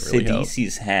lands Kaigan would really help.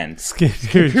 Sidisi's hand?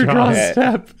 Skip your Draw draw.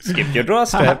 step. Skip your draw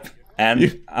step.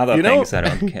 And other you know- things I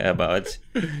don't care about.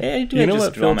 Hey, do You I know just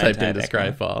what draw Phil my typed entire into deck now?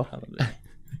 Scryfall? Probably.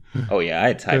 Oh yeah,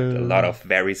 I typed a lot of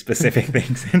very specific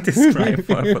things into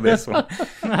Scryfall for this one.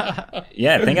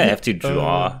 Yeah, I think I have to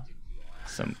draw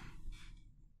some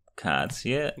cards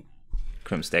here.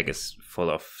 Krim's deck is full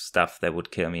of stuff that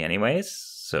would kill me anyways,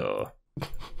 so...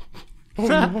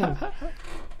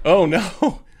 Oh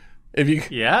no! If you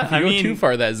Yeah, if you I go mean- too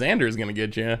far, that Xander is gonna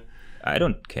get you. I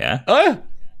don't care. Oh,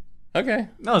 okay.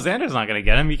 No, Xander's not gonna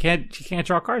get him. He can't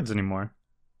draw cards anymore.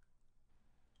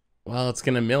 Well, it's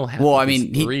gonna mill half. Well, of I his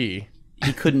mean, he- 3.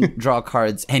 He couldn't draw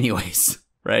cards anyways,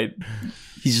 right?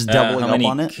 He's just doubling How many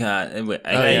up on it. You I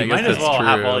might guess as well that's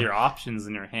have true. all your options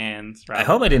in your hands. I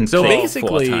hope I didn't So click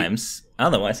basically- 4 times.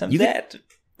 Otherwise, I'm dead.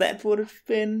 That would have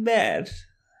been bad.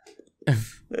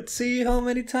 Let's see how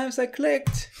many times I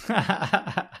clicked.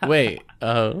 Wait.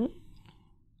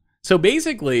 So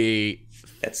basically,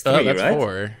 That's 3, that's right?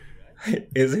 4.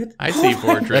 Is it? I see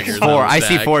 4 triggers. Four. on the I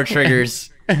see stack. 4 triggers.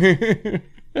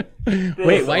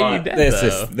 Wait, why are you dead? This though?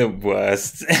 is the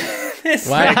worst.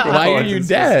 Why are you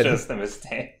dead? Just a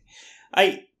mistake.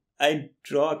 I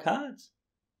draw cards,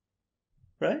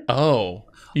 right? Oh,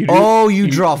 you do? Oh, you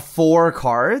draw 4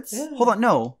 cards? Yeah. Hold on,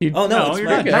 no. You- Oh no, No, it's you're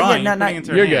my not good. drawing. Not You're yet, putting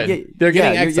into You're your good. hand. Yeah, They're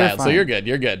getting yeah, you're exiled, so fine. you're good.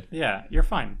 You're good. Yeah, you're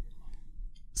fine.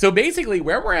 So basically,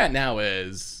 where we're at now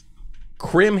is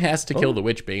Krim has to kill the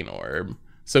Witchbane Orb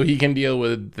so he can deal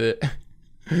with the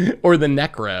or the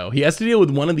Necro. He has to deal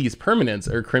with one of these permanents,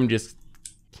 or Krim just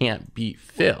can't beat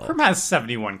Phil. Krim has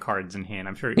 71 cards in hand.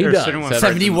 I'm sure. He or does. 71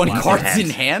 71 cards cards in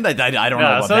hand? I don't know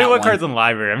Yeah, about 71 that cards one. in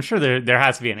library. I'm sure there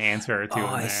has to be an answer or two Oh, in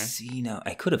I there. see now.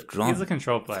 I could have drawn He's a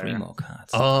control 3 player. more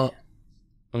cards.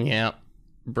 Yeah,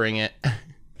 bring it.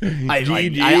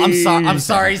 I'm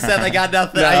sorry, Seth. I got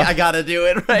nothing. No. I gotta do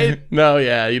it, right? No,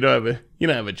 yeah, you don't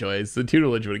have a choice. The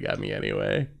tutelage would have got me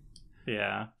anyway.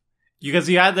 Yeah. Because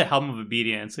you had the Helm of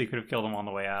Obedience, so you could have killed him on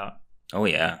the way out. Oh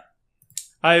yeah.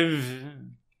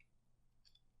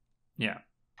 Yeah.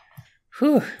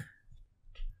 Whew.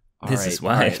 All This right, is all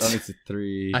wild. right, let me see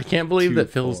 3. I can't believe 2, that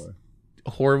Phil's 4.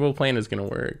 horrible plan is gonna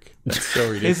work. That's so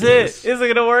ridiculous. Is it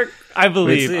gonna work? I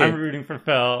believe. see. I'm rooting for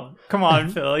Phil. Come on,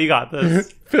 Phil. You got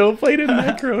this. Phil played a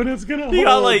Necro and it's gonna He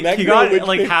got hold. he Necro, got which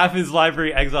like they- half his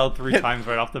library exiled 3 times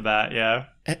right off the bat. Yeah.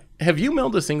 Have you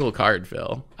milled a single card,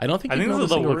 Phil? I don't think I you've think this milled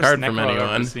is a the single worst card Necro from I've ever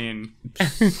anyone. seen.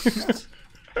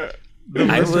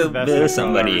 I worst will and best bill Necro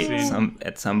somebody I've ever seen.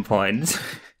 at some point.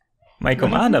 My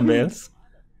commander bills.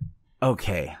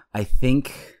 Okay, I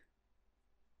think.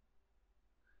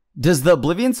 Does the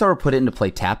Oblivion Sower put it into play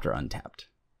tapped or untapped?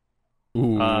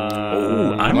 Ooh,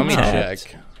 I'm let me untapped.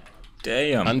 check.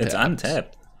 Damn, it's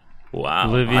untapped. Wow. I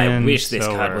Oblivion wish this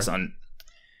Sower. card was on.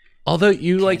 Although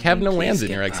you have no please lands in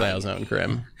get your by exile me. zone,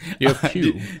 Krim. You have 2.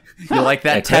 You like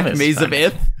that Clem tech is Maze of fun.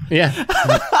 Ith? Yeah.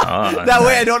 Oh, That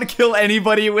way I nice. don't kill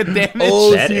anybody with damage.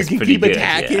 Oh, That so you is can pretty keep good,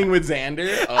 attacking yeah. with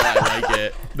Xander? Oh, I like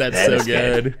it. That's That so is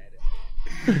good.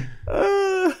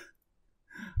 good.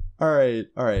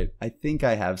 All right. I think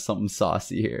I have something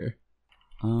saucy here.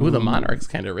 Ooh, the Monarch's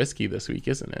kind of risky this week,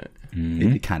 isn't it?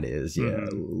 Mhm. It kind of is, yeah,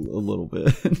 a little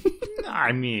bit.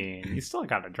 I mean, you still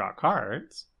got to draw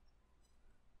cards.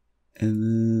 And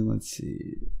then let's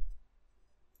see.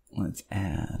 Let's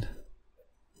add.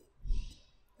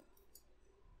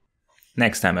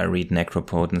 Next time I read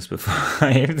Necropotence before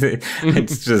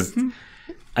it's just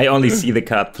I only see the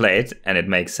card played and it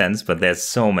makes sense, but there's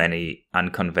so many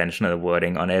unconventional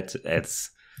wording on it. It's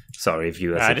sorry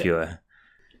viewers if you're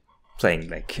playing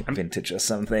like Vintage or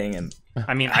something. And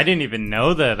I mean, I didn't even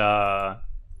know that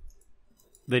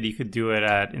you could do it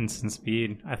at instant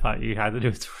speed. I thought you had to do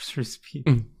it sorcery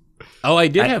speed. Oh, I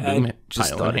did have I Boom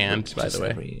just Pile thought in it hand, would by just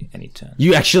the way. any turn.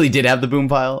 You actually did have the boom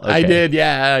pile? Okay. I did,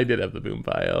 yeah, I did have the Boom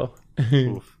Pile.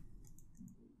 Oof.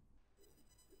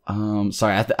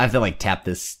 Sorry, I have to like tap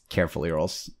this carefully, or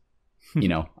else,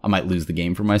 I might lose the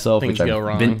game for myself. Things which go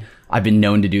wrong. I've been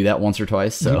known to do that once or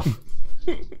twice. So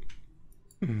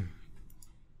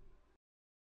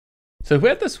So who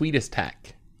had the sweetest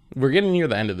tech? We're getting near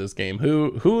the end of this game.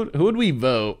 Who would we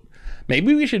vote?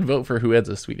 Maybe we should vote for who has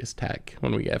the sweetest tech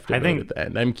when we have to vote at the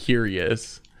end. I'm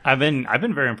curious. I've been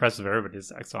very impressed with everybody's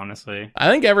decks, honestly. I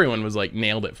think everyone was like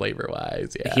nailed it flavor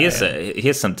wise. Yeah.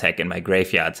 Here's some tech in my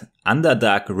graveyard.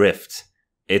 Underdark Rift.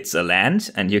 It's a land,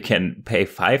 and you can pay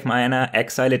 5 mana,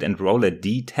 exile it, and roll a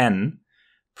d10.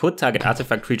 Put target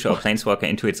artifact, creature, or planeswalker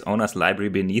into its owner's library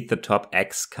beneath the top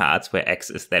X cards, where X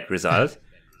is that result.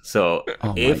 So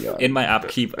if in my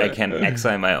upkeep I can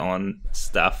exile my own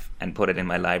stuff and put it in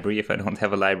my library if I don't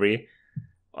have a library.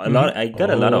 I got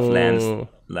a lot of lands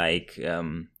like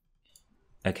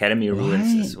Academy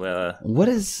Ruins as well.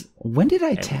 when did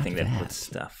I tap Everything that that? puts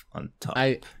stuff on top.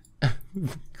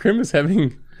 Krim is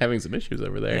having some issues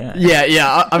over there.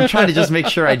 Yeah. I'm trying to just make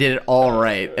sure I did it all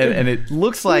right, and it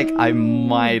looks like I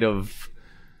might have.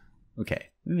 Okay,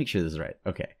 let me make sure this is right.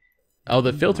 Okay. Oh,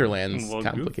 the filter lands Well,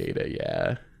 complicate it.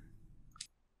 Yeah.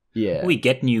 Yeah. We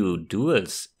get new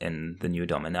duels in the new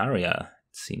Dominaria. It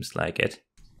seems like it.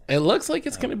 It looks like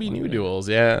it's going to be new duels.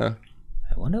 Yeah.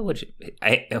 I wonder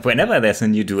whenever there's a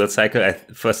new duel cycle, I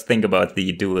first think about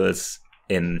the duels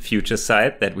in Future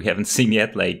Sight that we haven't seen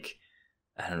yet, like,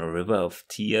 I don't know, River of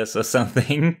Tears or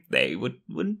something. They wouldn't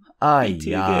be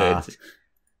too good.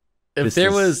 If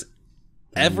there was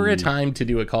ever a time to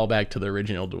do a callback to the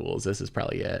original duels, this is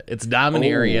probably it. It's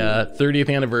Dominaria,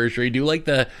 30th anniversary.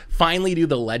 Finally do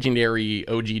the legendary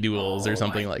OG duels or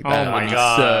something like that. Oh my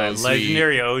god, so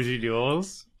legendary OG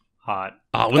duels, hot.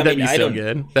 Oh, wouldn't that be so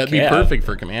good? That'd be perfect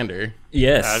for Commander.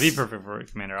 Yes, that'd be perfect for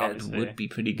Commander. Obviously, that would be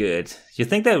pretty good. You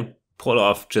think they would pull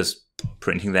off just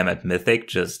printing them at Mythic,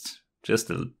 just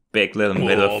a big little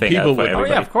middle finger for everybody? Oh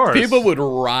yeah, of course. People would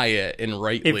riot, and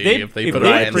rightly, if they put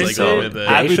printed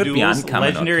Abu Duels,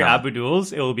 legendary Abu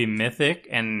Duels, it will be Mythic,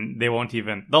 and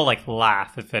they'll like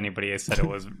laugh if anybody said it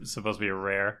was supposed to be a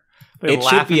rare. It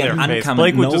should be an uncommon.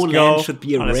 Blake would no just land go should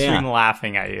be a on rare. A stream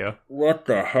laughing at you. What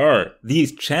the hell?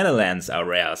 These channel lands are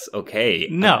rares, okay?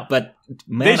 No, but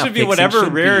they should be whatever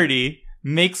rarity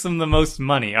makes them the most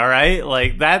money. All right,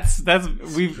 like we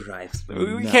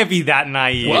can't be that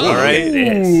naive. Whoa. All right,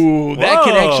 Ooh, that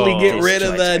can actually get rid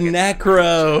of the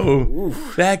Necro.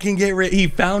 Oof. That can get rid. He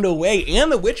found a way,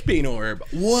 and the Witchbane Orb.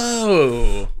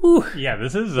 Whoa. Ooh. Yeah,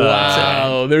 this is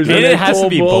wow. There's it has to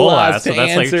be Bolas to so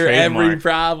that's answer like every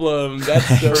problem.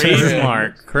 That's so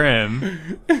trademark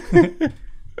Crim.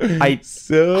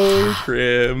 So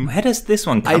Crim. Where does this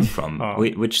one come from?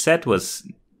 Which set was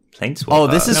Planeswalker? Oh,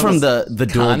 this is from the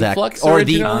dual deck or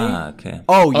the. Okay.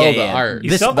 Oh yeah, the art.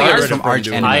 This art is from Arch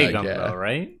Enemy, though,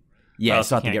 right? Yeah, you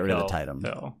still have to get rid of the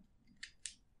Tidum.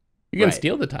 You can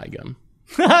steal the Tidum.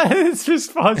 It's just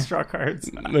spawn straw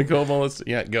cards. The Cobalt,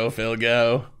 go Phil,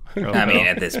 go. I mean,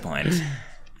 at this point,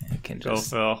 you can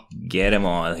just get them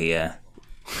all here.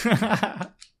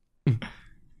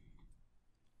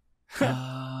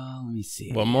 Let me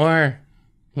see. One more,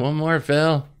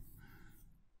 Phil.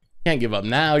 Can't give up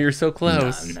now. You're so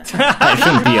close. No. I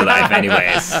shouldn't be alive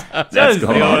anyways. Let's go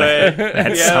on.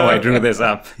 That's how I drew this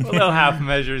up. A little half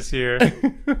measures here.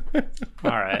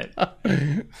 All right.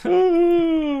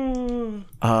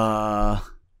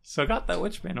 So got that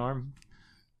Witchbane Orb.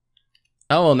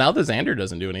 Oh well, now the Xander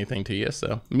doesn't do anything to you,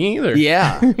 so me either.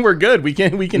 Yeah, we're good. We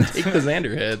can take the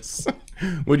Xander hits.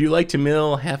 Would you like to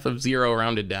mill half of 0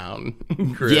 rounded down?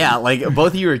 Yeah, like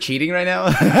both of you are cheating right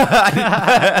now.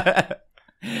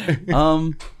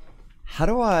 How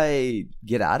do I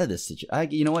get out of this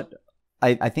situation? You know what?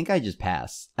 I think I just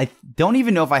pass. I don't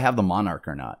even know if I have the Monarch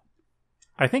or not.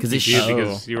 I think you do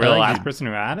because you were the last person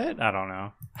who had it. I don't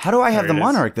know. How do I have the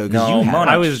Monarch though? No, Monarch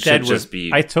I was dead.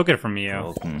 I took it from you.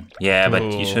 Broken. Yeah, but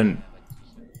you shouldn't.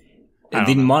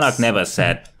 The Monarch never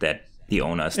said that the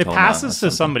owner's it passes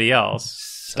to somebody else.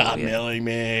 Stop milling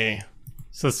me.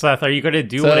 So Seth, are you going to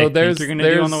do what I think you're going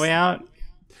to do on the way out?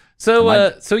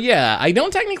 So yeah, I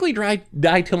don't technically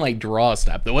die till my draw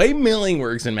step. The way milling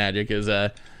works in Magic is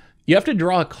you have to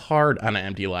draw a card on an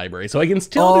empty library, so I can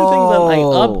still do things on my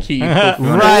upkeep.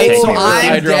 Right, so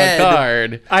I draw a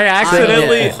card. I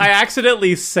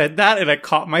accidentally said that, and I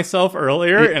caught myself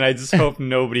earlier, and I just hope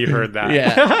nobody heard that.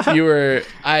 Yeah, you were.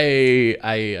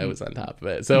 I was on top of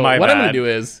it. So what I'm gonna do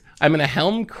is I'm gonna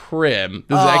Helm Crim.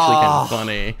 This is actually kind of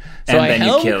funny. So I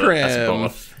Helm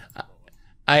Crim.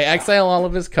 I exile all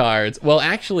of his cards. Well,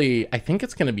 actually, I think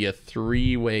it's going to be a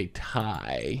 3-way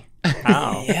tie.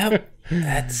 Wow. Yep.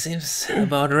 That seems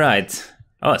about right.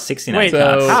 Oh, 69 Wait,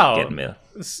 cards. how? Get mill.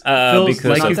 Because My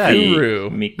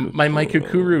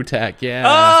Kukuru tech, yeah.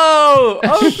 Oh,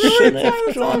 should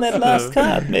have drawn that last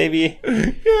card, maybe.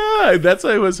 Yeah, that's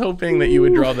why I was hoping that you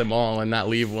would draw them all and not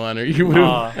leave one, or you would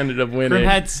have ended up winning. Grim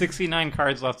had 69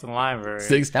 cards left in the library.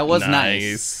 That was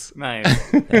nice.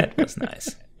 Nice. That was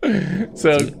nice.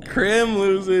 So Crim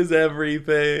loses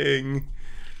everything,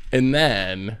 and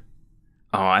then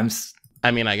I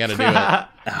gotta do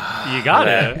it. You got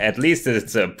it. At least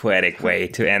it's a poetic way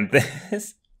to end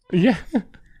this. Yeah.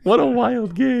 What a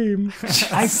wild game.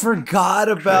 I forgot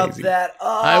about that.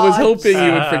 Oh, I was hoping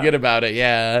you would forget about it.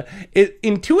 Yeah. It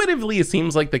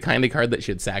seems like the kind of card that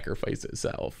should sacrifice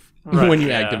itself. Right, when you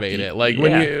activate it, like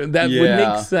when you would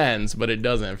make sense, but it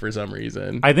doesn't for some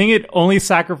reason. I think it only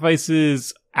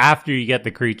sacrifices after you get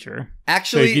the creature.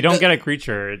 Actually, so if you don't get a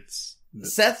creature, it's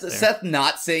Seth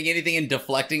not saying anything and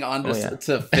deflecting onto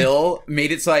to Phil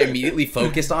made it so I immediately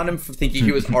focused on him for thinking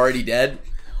he was already dead.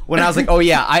 When I was like, oh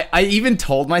yeah, I even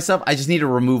told myself I just need to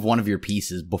remove one of your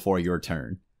pieces before your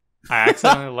turn. I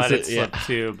accidentally let it slip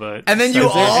too, but and then you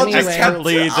all just kept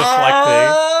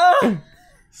deflecting.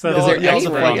 So is there any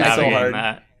way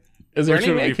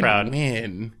I can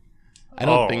win? I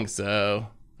don't think so.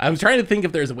 I was trying to think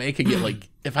if there's a way I could get, like,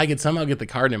 if I could somehow get the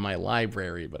card in my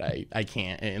library, but I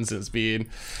can't at instant speed.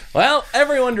 Well,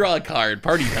 everyone draw a card.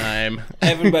 Party time.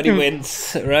 Everybody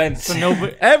wins, right? So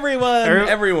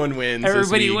everyone wins.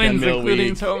 Everybody wins,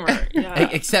 including Tomer. Yeah.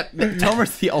 Except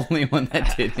Tomer's the only one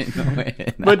that didn't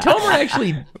win. But Tomer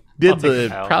actually did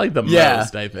probably the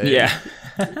most, I think. Yeah.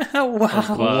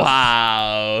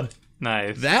 Wow.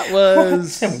 Nice. That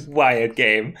was a wild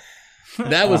game.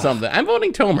 that was something. I'm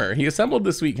voting Tomer. He assembled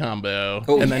the sweet combo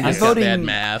and then I'm just got bad voting-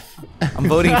 math. I'm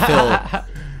voting Phil.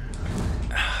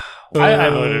 I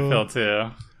voted Phil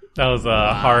too. That was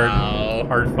a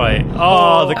hard fight.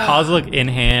 Oh, the Kozilek in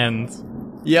hand.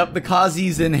 Yep, the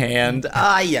Kazi's in hand.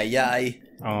 Ay.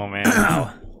 Oh man,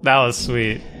 that was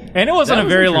sweet. And it wasn't That a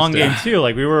was very long game interesting. too.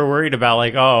 Like we were worried about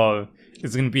like, oh,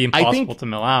 it's gonna be impossible to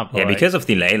mill out. But Yeah, like, because of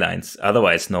the ley lines.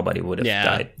 Otherwise, nobody would have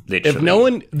died. Literally. If no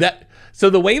one so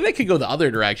the way that could go the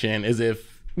other direction is if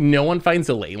no one finds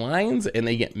the ley lines and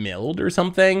they get milled or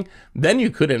something, then you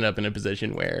could end up in a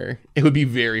position where it would be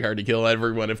very hard to kill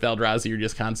everyone if Eldrazi you're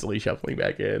just constantly shuffling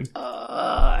back in.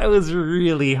 I was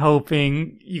really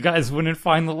hoping you guys wouldn't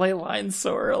find the ley lines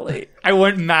so early. I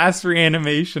went mass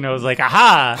reanimation. I was like,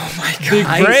 aha! Oh my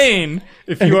God. Big brain!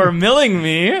 If you are milling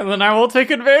me, then I will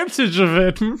take advantage of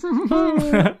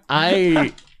it.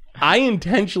 I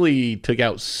intentionally took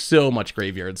out so much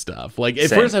graveyard stuff. Like at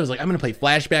Same. first I was like, I'm gonna play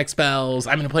flashback spells.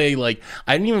 I'm gonna play like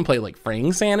I didn't even play like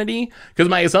Fraying Sanity because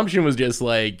my assumption was just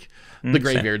like the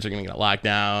graveyards are gonna get locked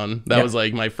down. That was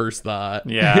like my first thought.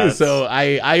 Yeah. So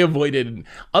I avoided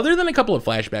other than a couple of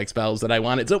flashback spells that I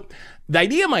wanted. So the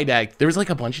idea of my deck, there was like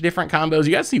a bunch of different combos.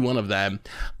 You guys see one of them.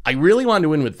 I really wanted to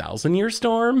win with Thousand Year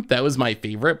Storm. That was my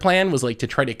favorite plan, was like to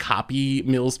try to copy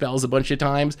mill spells a bunch of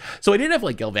times. So I did have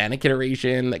like Galvanic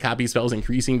Iteration that copy spells,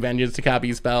 Increasing Vengeance to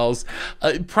copy spells.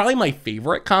 Probably my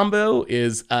favorite combo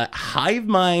is Hive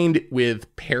Mind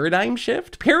with Paradigm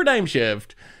Shift. Paradigm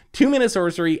Shift. 2-mana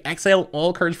sorcery, exile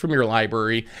all cards from your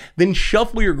library, then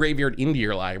shuffle your graveyard into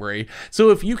your library. So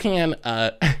if you can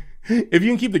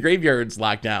keep the graveyards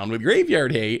locked down with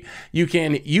Graveyard Hate, you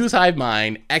can use Hive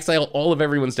Mind, exile all of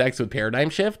everyone's decks with Paradigm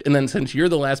Shift, and then since you're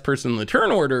the last person in the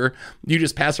turn order, you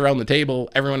just pass around the table.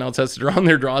 Everyone else has to draw on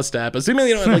their draw step, assuming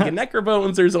they don't have like a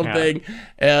Necrobones or something,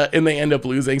 and they end up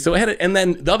losing. So and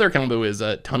then the other combo is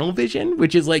Tunnel Vision,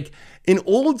 which is like an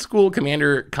old school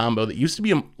commander combo that used to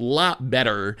be a lot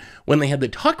better when they had the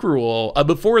tuck rule,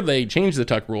 before they changed the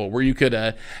tuck rule, where you could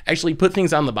actually put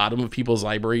things on the bottom of people's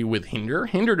library with Hinder.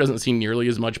 Hinder doesn't see nearly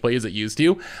as much play as it used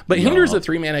to, but Hinder is a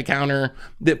 3-mana counter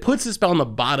that puts the spell on the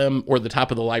bottom or the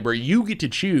top of the library. You get to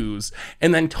choose.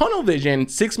 And then Tunnel Vision,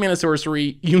 6-mana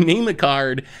sorcery, you name the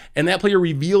card, and that player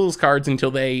reveals cards until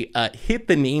they hit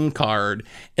the name card,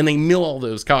 and they mill all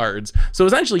those cards. So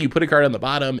essentially, you put a card on the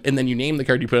bottom, and then you name the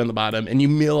card you put on the bottom, and you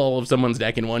mill all of someone's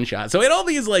deck in one shot. So I had all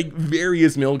these like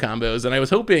various mill combos, and I was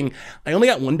hoping I only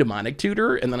got one Demonic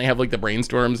Tutor, and then I have like the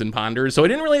Brainstorms and Ponders, so I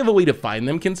didn't really have a way to find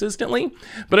them consistently,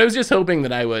 but I was just hoping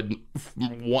that I would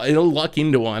luck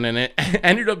into one, and it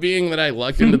ended up being that I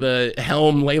lucked into the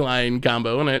Helm Leyline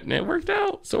combo, and it worked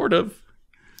out, sort of.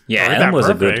 Yeah, Worked Helm out was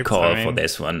a good perfect, call I mean. for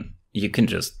this one. You can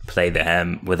just play the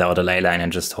Helm without a ley line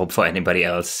and just hope for anybody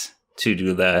else to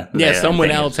do the Someone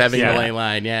thing. else having Yeah. the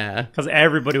Leyline, yeah. Because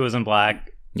everybody was in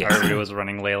black. Yeah. Everybody was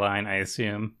running Leyline, I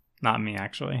assume. Not me,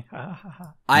 actually.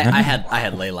 I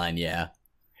had Leyline, yeah.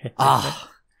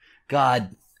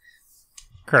 God.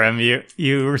 Krem,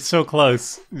 you were so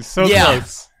close. So Yeah.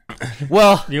 close.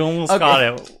 Well, You almost Okay.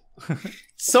 got it.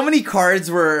 so many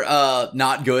cards were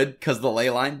not good because of the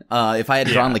Leyline. If I had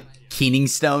drawn like Keening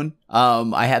Stone,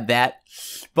 I had that.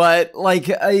 But like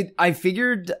I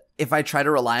figured if I try to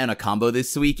rely on a combo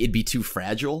this week, it'd be too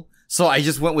fragile. So I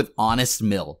just went with Honest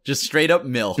Mill, just straight up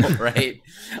mill, right?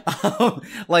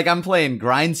 Like I'm playing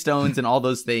Grindstones and all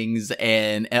those things,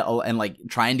 and like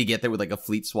trying to get there with like a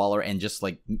Fleet Swaller and just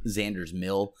like Xander's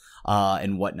Mill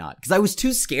and whatnot, because I was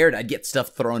too scared I'd get stuff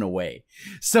thrown away.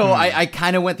 So I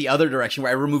kind of went the other direction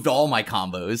where I removed all my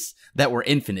combos that were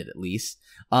infinite at least,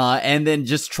 and then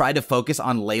just tried to focus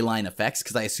on Leyline effects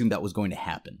because I assumed that was going to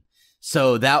happen.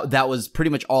 So that was pretty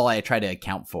much all I tried to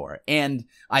account for. And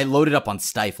I loaded up on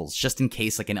Stifles just in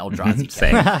case like an Eldrazi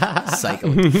kept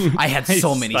cycling. I had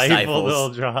so many Stifled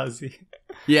Stifles. Eldrazi.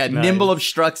 Yeah, Nice. Nimble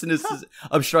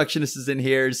Obstructionist is in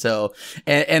here. So,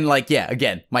 and like, yeah,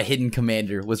 again, my hidden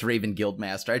commander was Raven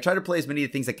Guildmaster. I tried to play as many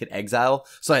things I could exile.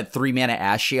 So I had 3-mana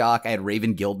Ashiok. I had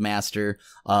Raven Guildmaster.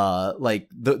 Like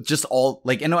just all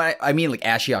like, and I mean like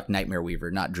Ashiok Nightmare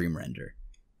Weaver, not Dream Render.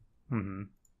 Mm-hmm.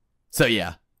 So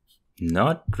yeah.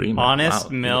 Not Dream. Honest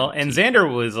Wow. Mill. And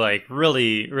Xander was like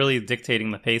really, really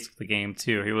dictating the pace of the game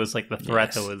too. He was like the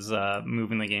threat that was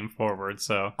moving the game forward.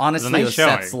 So Honestly, it it was was a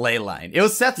nice Seth's showing. ley line. It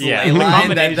was Seth's Yeah, ley the line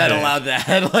combination. that allowed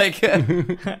that. Like,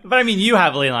 But I mean, you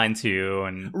have Leyline too,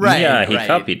 and right? Yeah, he right.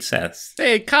 copied Seth's.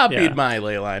 They copied Yeah. my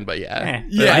Leyline, but yeah. Eh.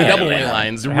 Yeah, My double yeah.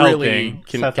 Leylines Helping. really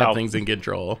Seth kept helped. things in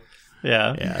control.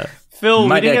 yeah. Yeah. Phil,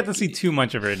 My we didn't deck- get to see too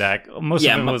much of your deck. Most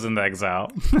of it was in the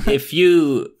exile. If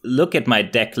you look at my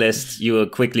deck list, you will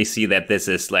quickly see that this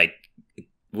is like,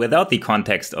 without the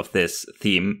context of this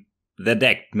theme, the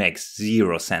deck makes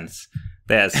zero sense.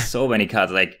 There's so many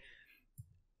cards, like,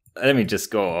 let me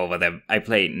just go over them. I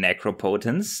played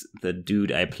Necropotence, the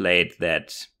dude I played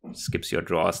that skips your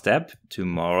draw step.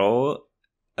 Tomorrow,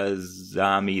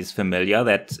 Azami's Familiar,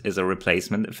 that is a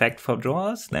replacement effect for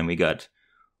draws. Then we got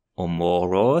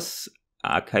Omoros,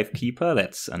 Archive Keeper,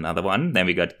 that's another one. Then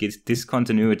we got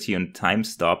Discontinuity and Time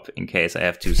Stop, in case I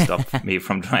have to stop me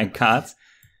from drawing cards.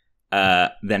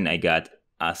 Then I got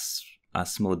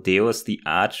Asmodeus the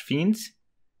Archfiend.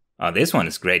 Oh, this one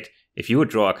is great. If you would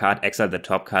draw a card, exile the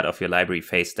top card of your library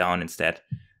face down instead.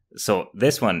 So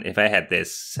this one, if I had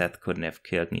this, Seth couldn't have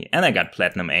killed me. And I got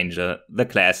Platinum Angel, the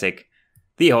classic.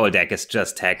 The whole deck is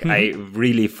just tech. I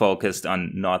really focused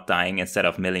on not dying instead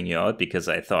of milling you out, because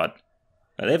I thought,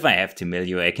 well, if I have to mill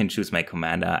you, I can choose my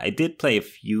commander. I did play a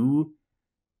few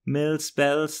mill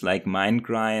spells, like Mind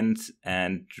Grind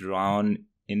and Drown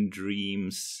in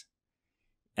Dreams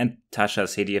and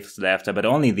Tasha's Hideous Laughter, but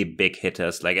only the big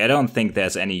hitters. Like, I don't think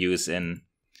there's any use in,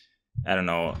 I don't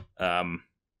know,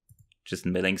 just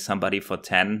milling somebody for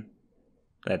 10.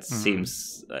 That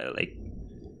seems like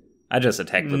I just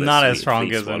attacked with not a as strong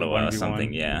Fleet as in Swallower or 1v1.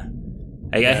 something. Yeah.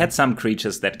 I had some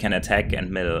creatures that can attack and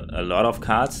mill a lot of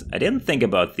cards. I didn't think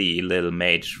about the little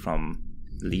mage from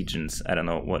Legions. I don't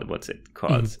know what's it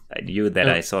called. I knew that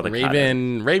I saw the card.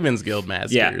 Raven's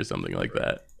Guildmaster or something like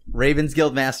that. Raven's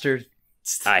Guildmaster.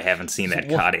 I haven't seen that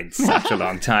card in such a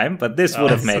long time, but this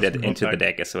would have made it into the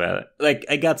deck as well. Like,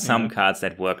 I got some cards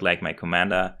that work like my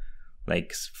commander,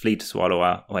 like Fleet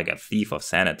Swallower. Oh, I got Thief of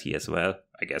Sanity as well.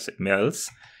 I guess it mills.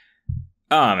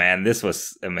 Oh man, this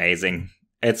was amazing.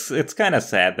 It's kind of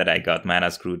sad that I got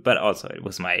mana screwed, but also it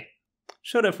was my...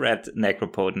 Should have read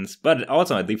Necropotence, but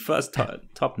also the first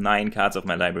top 9 cards of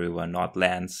my library were not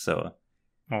lands, so...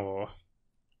 Oh.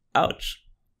 Ouch.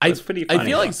 It's pretty funny. I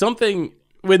feel like something...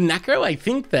 With Necro, I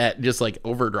think that just like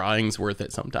overdrawing's worth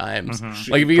it sometimes.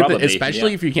 Like if you get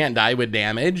especially if you can't die with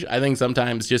damage, I think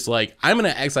sometimes just like I'm gonna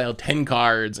exile 10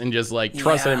 cards and just like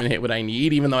trust that I'm gonna hit what I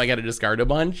need, even though I got to discard a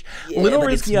bunch. A little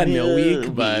risky on Mill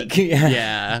Week, but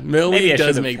Mill Week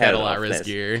does make that a lot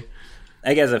riskier.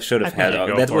 I guess I should have held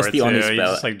out. That was the only spell. You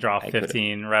just like drop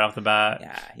 15 right off the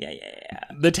bat. Yeah.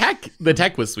 The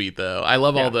tech was sweet though. I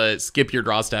love all the skip your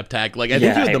draw step tech. Like I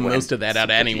think you had the most of that out of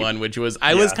anyone, which was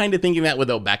I was kind of thinking that with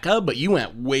Obeka, but you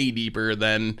went way deeper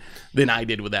than I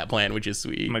did with that plan, which is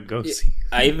sweet.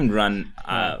 I even run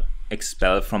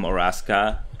Expel from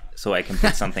Oraska, so I can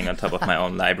put something on top of my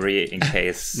own library in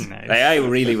case. Nice. Like, I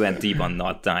really went deep on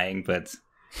not dying, but.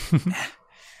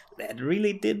 That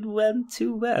really didn't went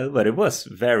too well, but it was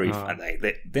very fun.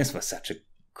 Like, this was such a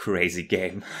crazy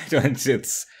game. Love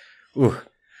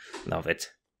it.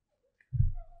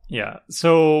 Yeah.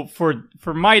 So for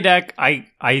my deck, I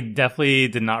definitely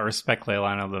did not respect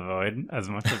Leyline of the Void as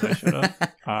much as I should have.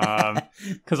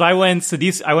 Because I went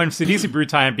Sidisi Brute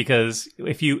Tyrant because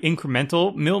if you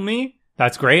incremental mill me,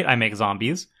 that's great. I make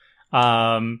zombies.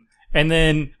 And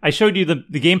then I showed you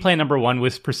the game plan number 1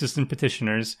 was Persistent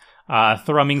Petitioners,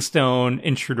 Thrumming Stone,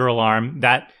 Intruder Alarm.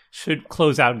 That should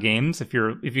close out games if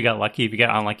you got lucky. If you get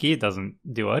unlucky, it doesn't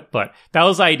do it. But that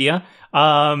was the idea.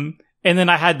 And then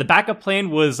I had the backup plan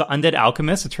was Undead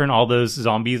Alchemist to turn all those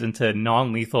zombies into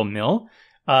non-lethal mill.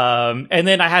 And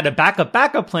then I had a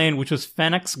backup plan, which was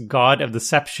Phoenix, God of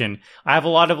Deception. I have a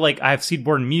lot of I have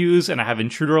Seedborn Muse and I have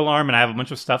Intruder Alarm and I have a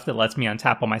bunch of stuff that lets me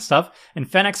untap all my stuff.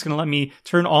 And Phoenix can let me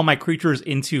turn all my creatures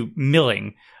into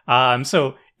milling.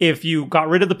 So if you got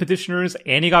rid of the Petitioners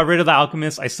and you got rid of the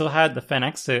Alchemist, I still had the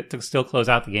Phoenix to still close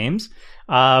out the games.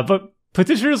 But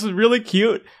Petitioners is really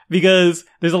cute because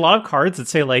there's a lot of cards that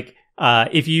say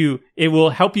it will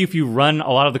help you if you run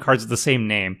a lot of the cards with the same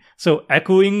name. So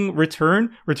Echoing return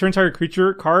target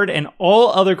creature card and all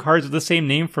other cards with the same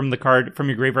name from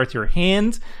your graveyard to your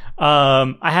hand.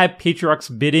 I had Patriarch's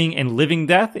Bidding and Living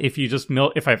Death. If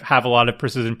I have a lot of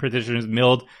Persistent Petitioners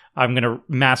milled, I'm going to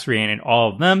mass reanimate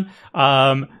all of them.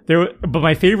 But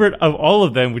my favorite of all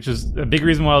of them, which is a big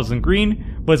reason why I was in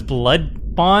green, was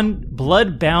Bloodbound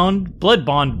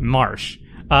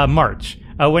March.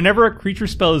 Whenever a creature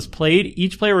spell is played,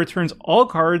 each player returns all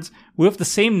cards with the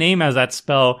same name as that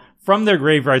spell from their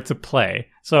graveyard to play.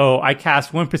 So I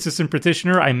cast 1 Persistent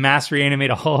Petitioner, I mass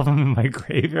reanimate all of them in my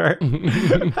graveyard.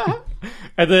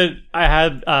 And then I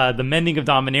had the Mending of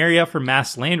Dominaria for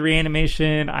mass land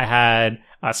reanimation. I had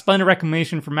Splendid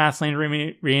Reclamation for mass land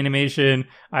reanimation.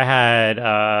 I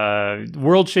had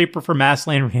World Shaper for mass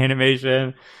land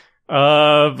reanimation.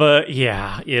 But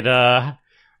yeah,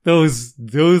 those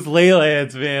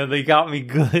Leylands, man, they got me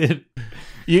good.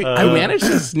 I managed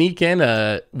to sneak in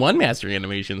one mastery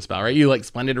animation spell, right? You like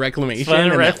Splendid Reclamation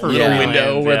and that little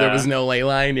window where there was no ley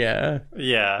line,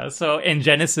 Yeah. So in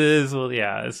Genesis,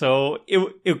 so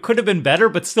it could have been better,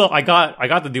 but still, I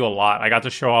got to do a lot. I got to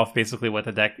show off basically what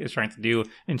the deck is trying to do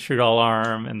in Shoot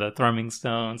Alarm and the Thrumming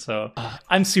Stone. So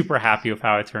I'm super happy with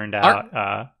how it turned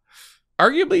out.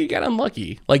 Arguably, you got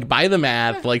unlucky. Like, by the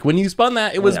math, like, when you spun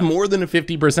that, it was more than a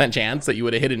 50% chance that you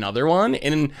would have hit another one.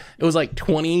 And it was like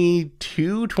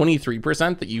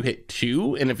 23% that you hit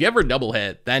 2. And if you ever double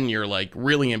hit, then you're, like,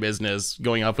 really in business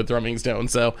going off with Thrumming Stone.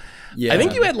 So I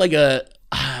think you had, like, a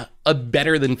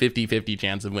better than 50-50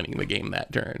 chance of winning the game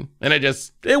that turn. And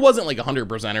it wasn't, like,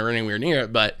 100% or anywhere near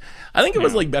it. But I think it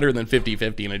was, like, better than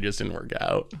 50-50, and it just didn't work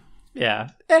out. Yeah,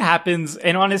 it happens.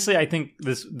 And honestly, I think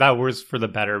that was for the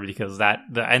better because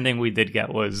the ending we did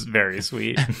get was very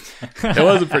sweet. It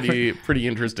was a pretty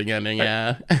interesting ending,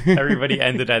 yeah. Everybody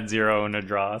ended at 0 in a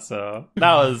draw, so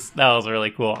that was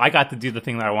really cool. I got to do the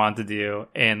thing that I wanted to do,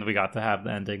 and we got to have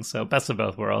the ending, so best of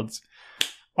both worlds.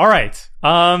 All right.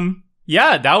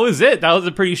 Yeah, that was it. That was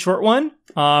a pretty short one,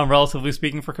 relatively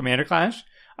speaking, for Commander Clash.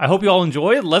 I hope you all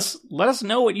enjoyed. Let us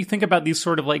know what you think about these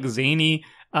sort of like zany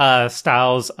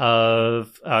styles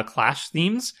of Clash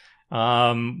themes.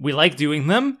 We like doing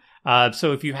them.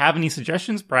 So if you have any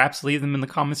suggestions, perhaps leave them in the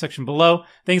comment section below.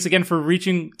 Thanks again for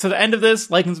reaching to the end of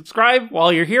this. Like and subscribe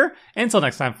while you're here. And until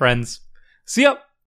next time, friends. See ya!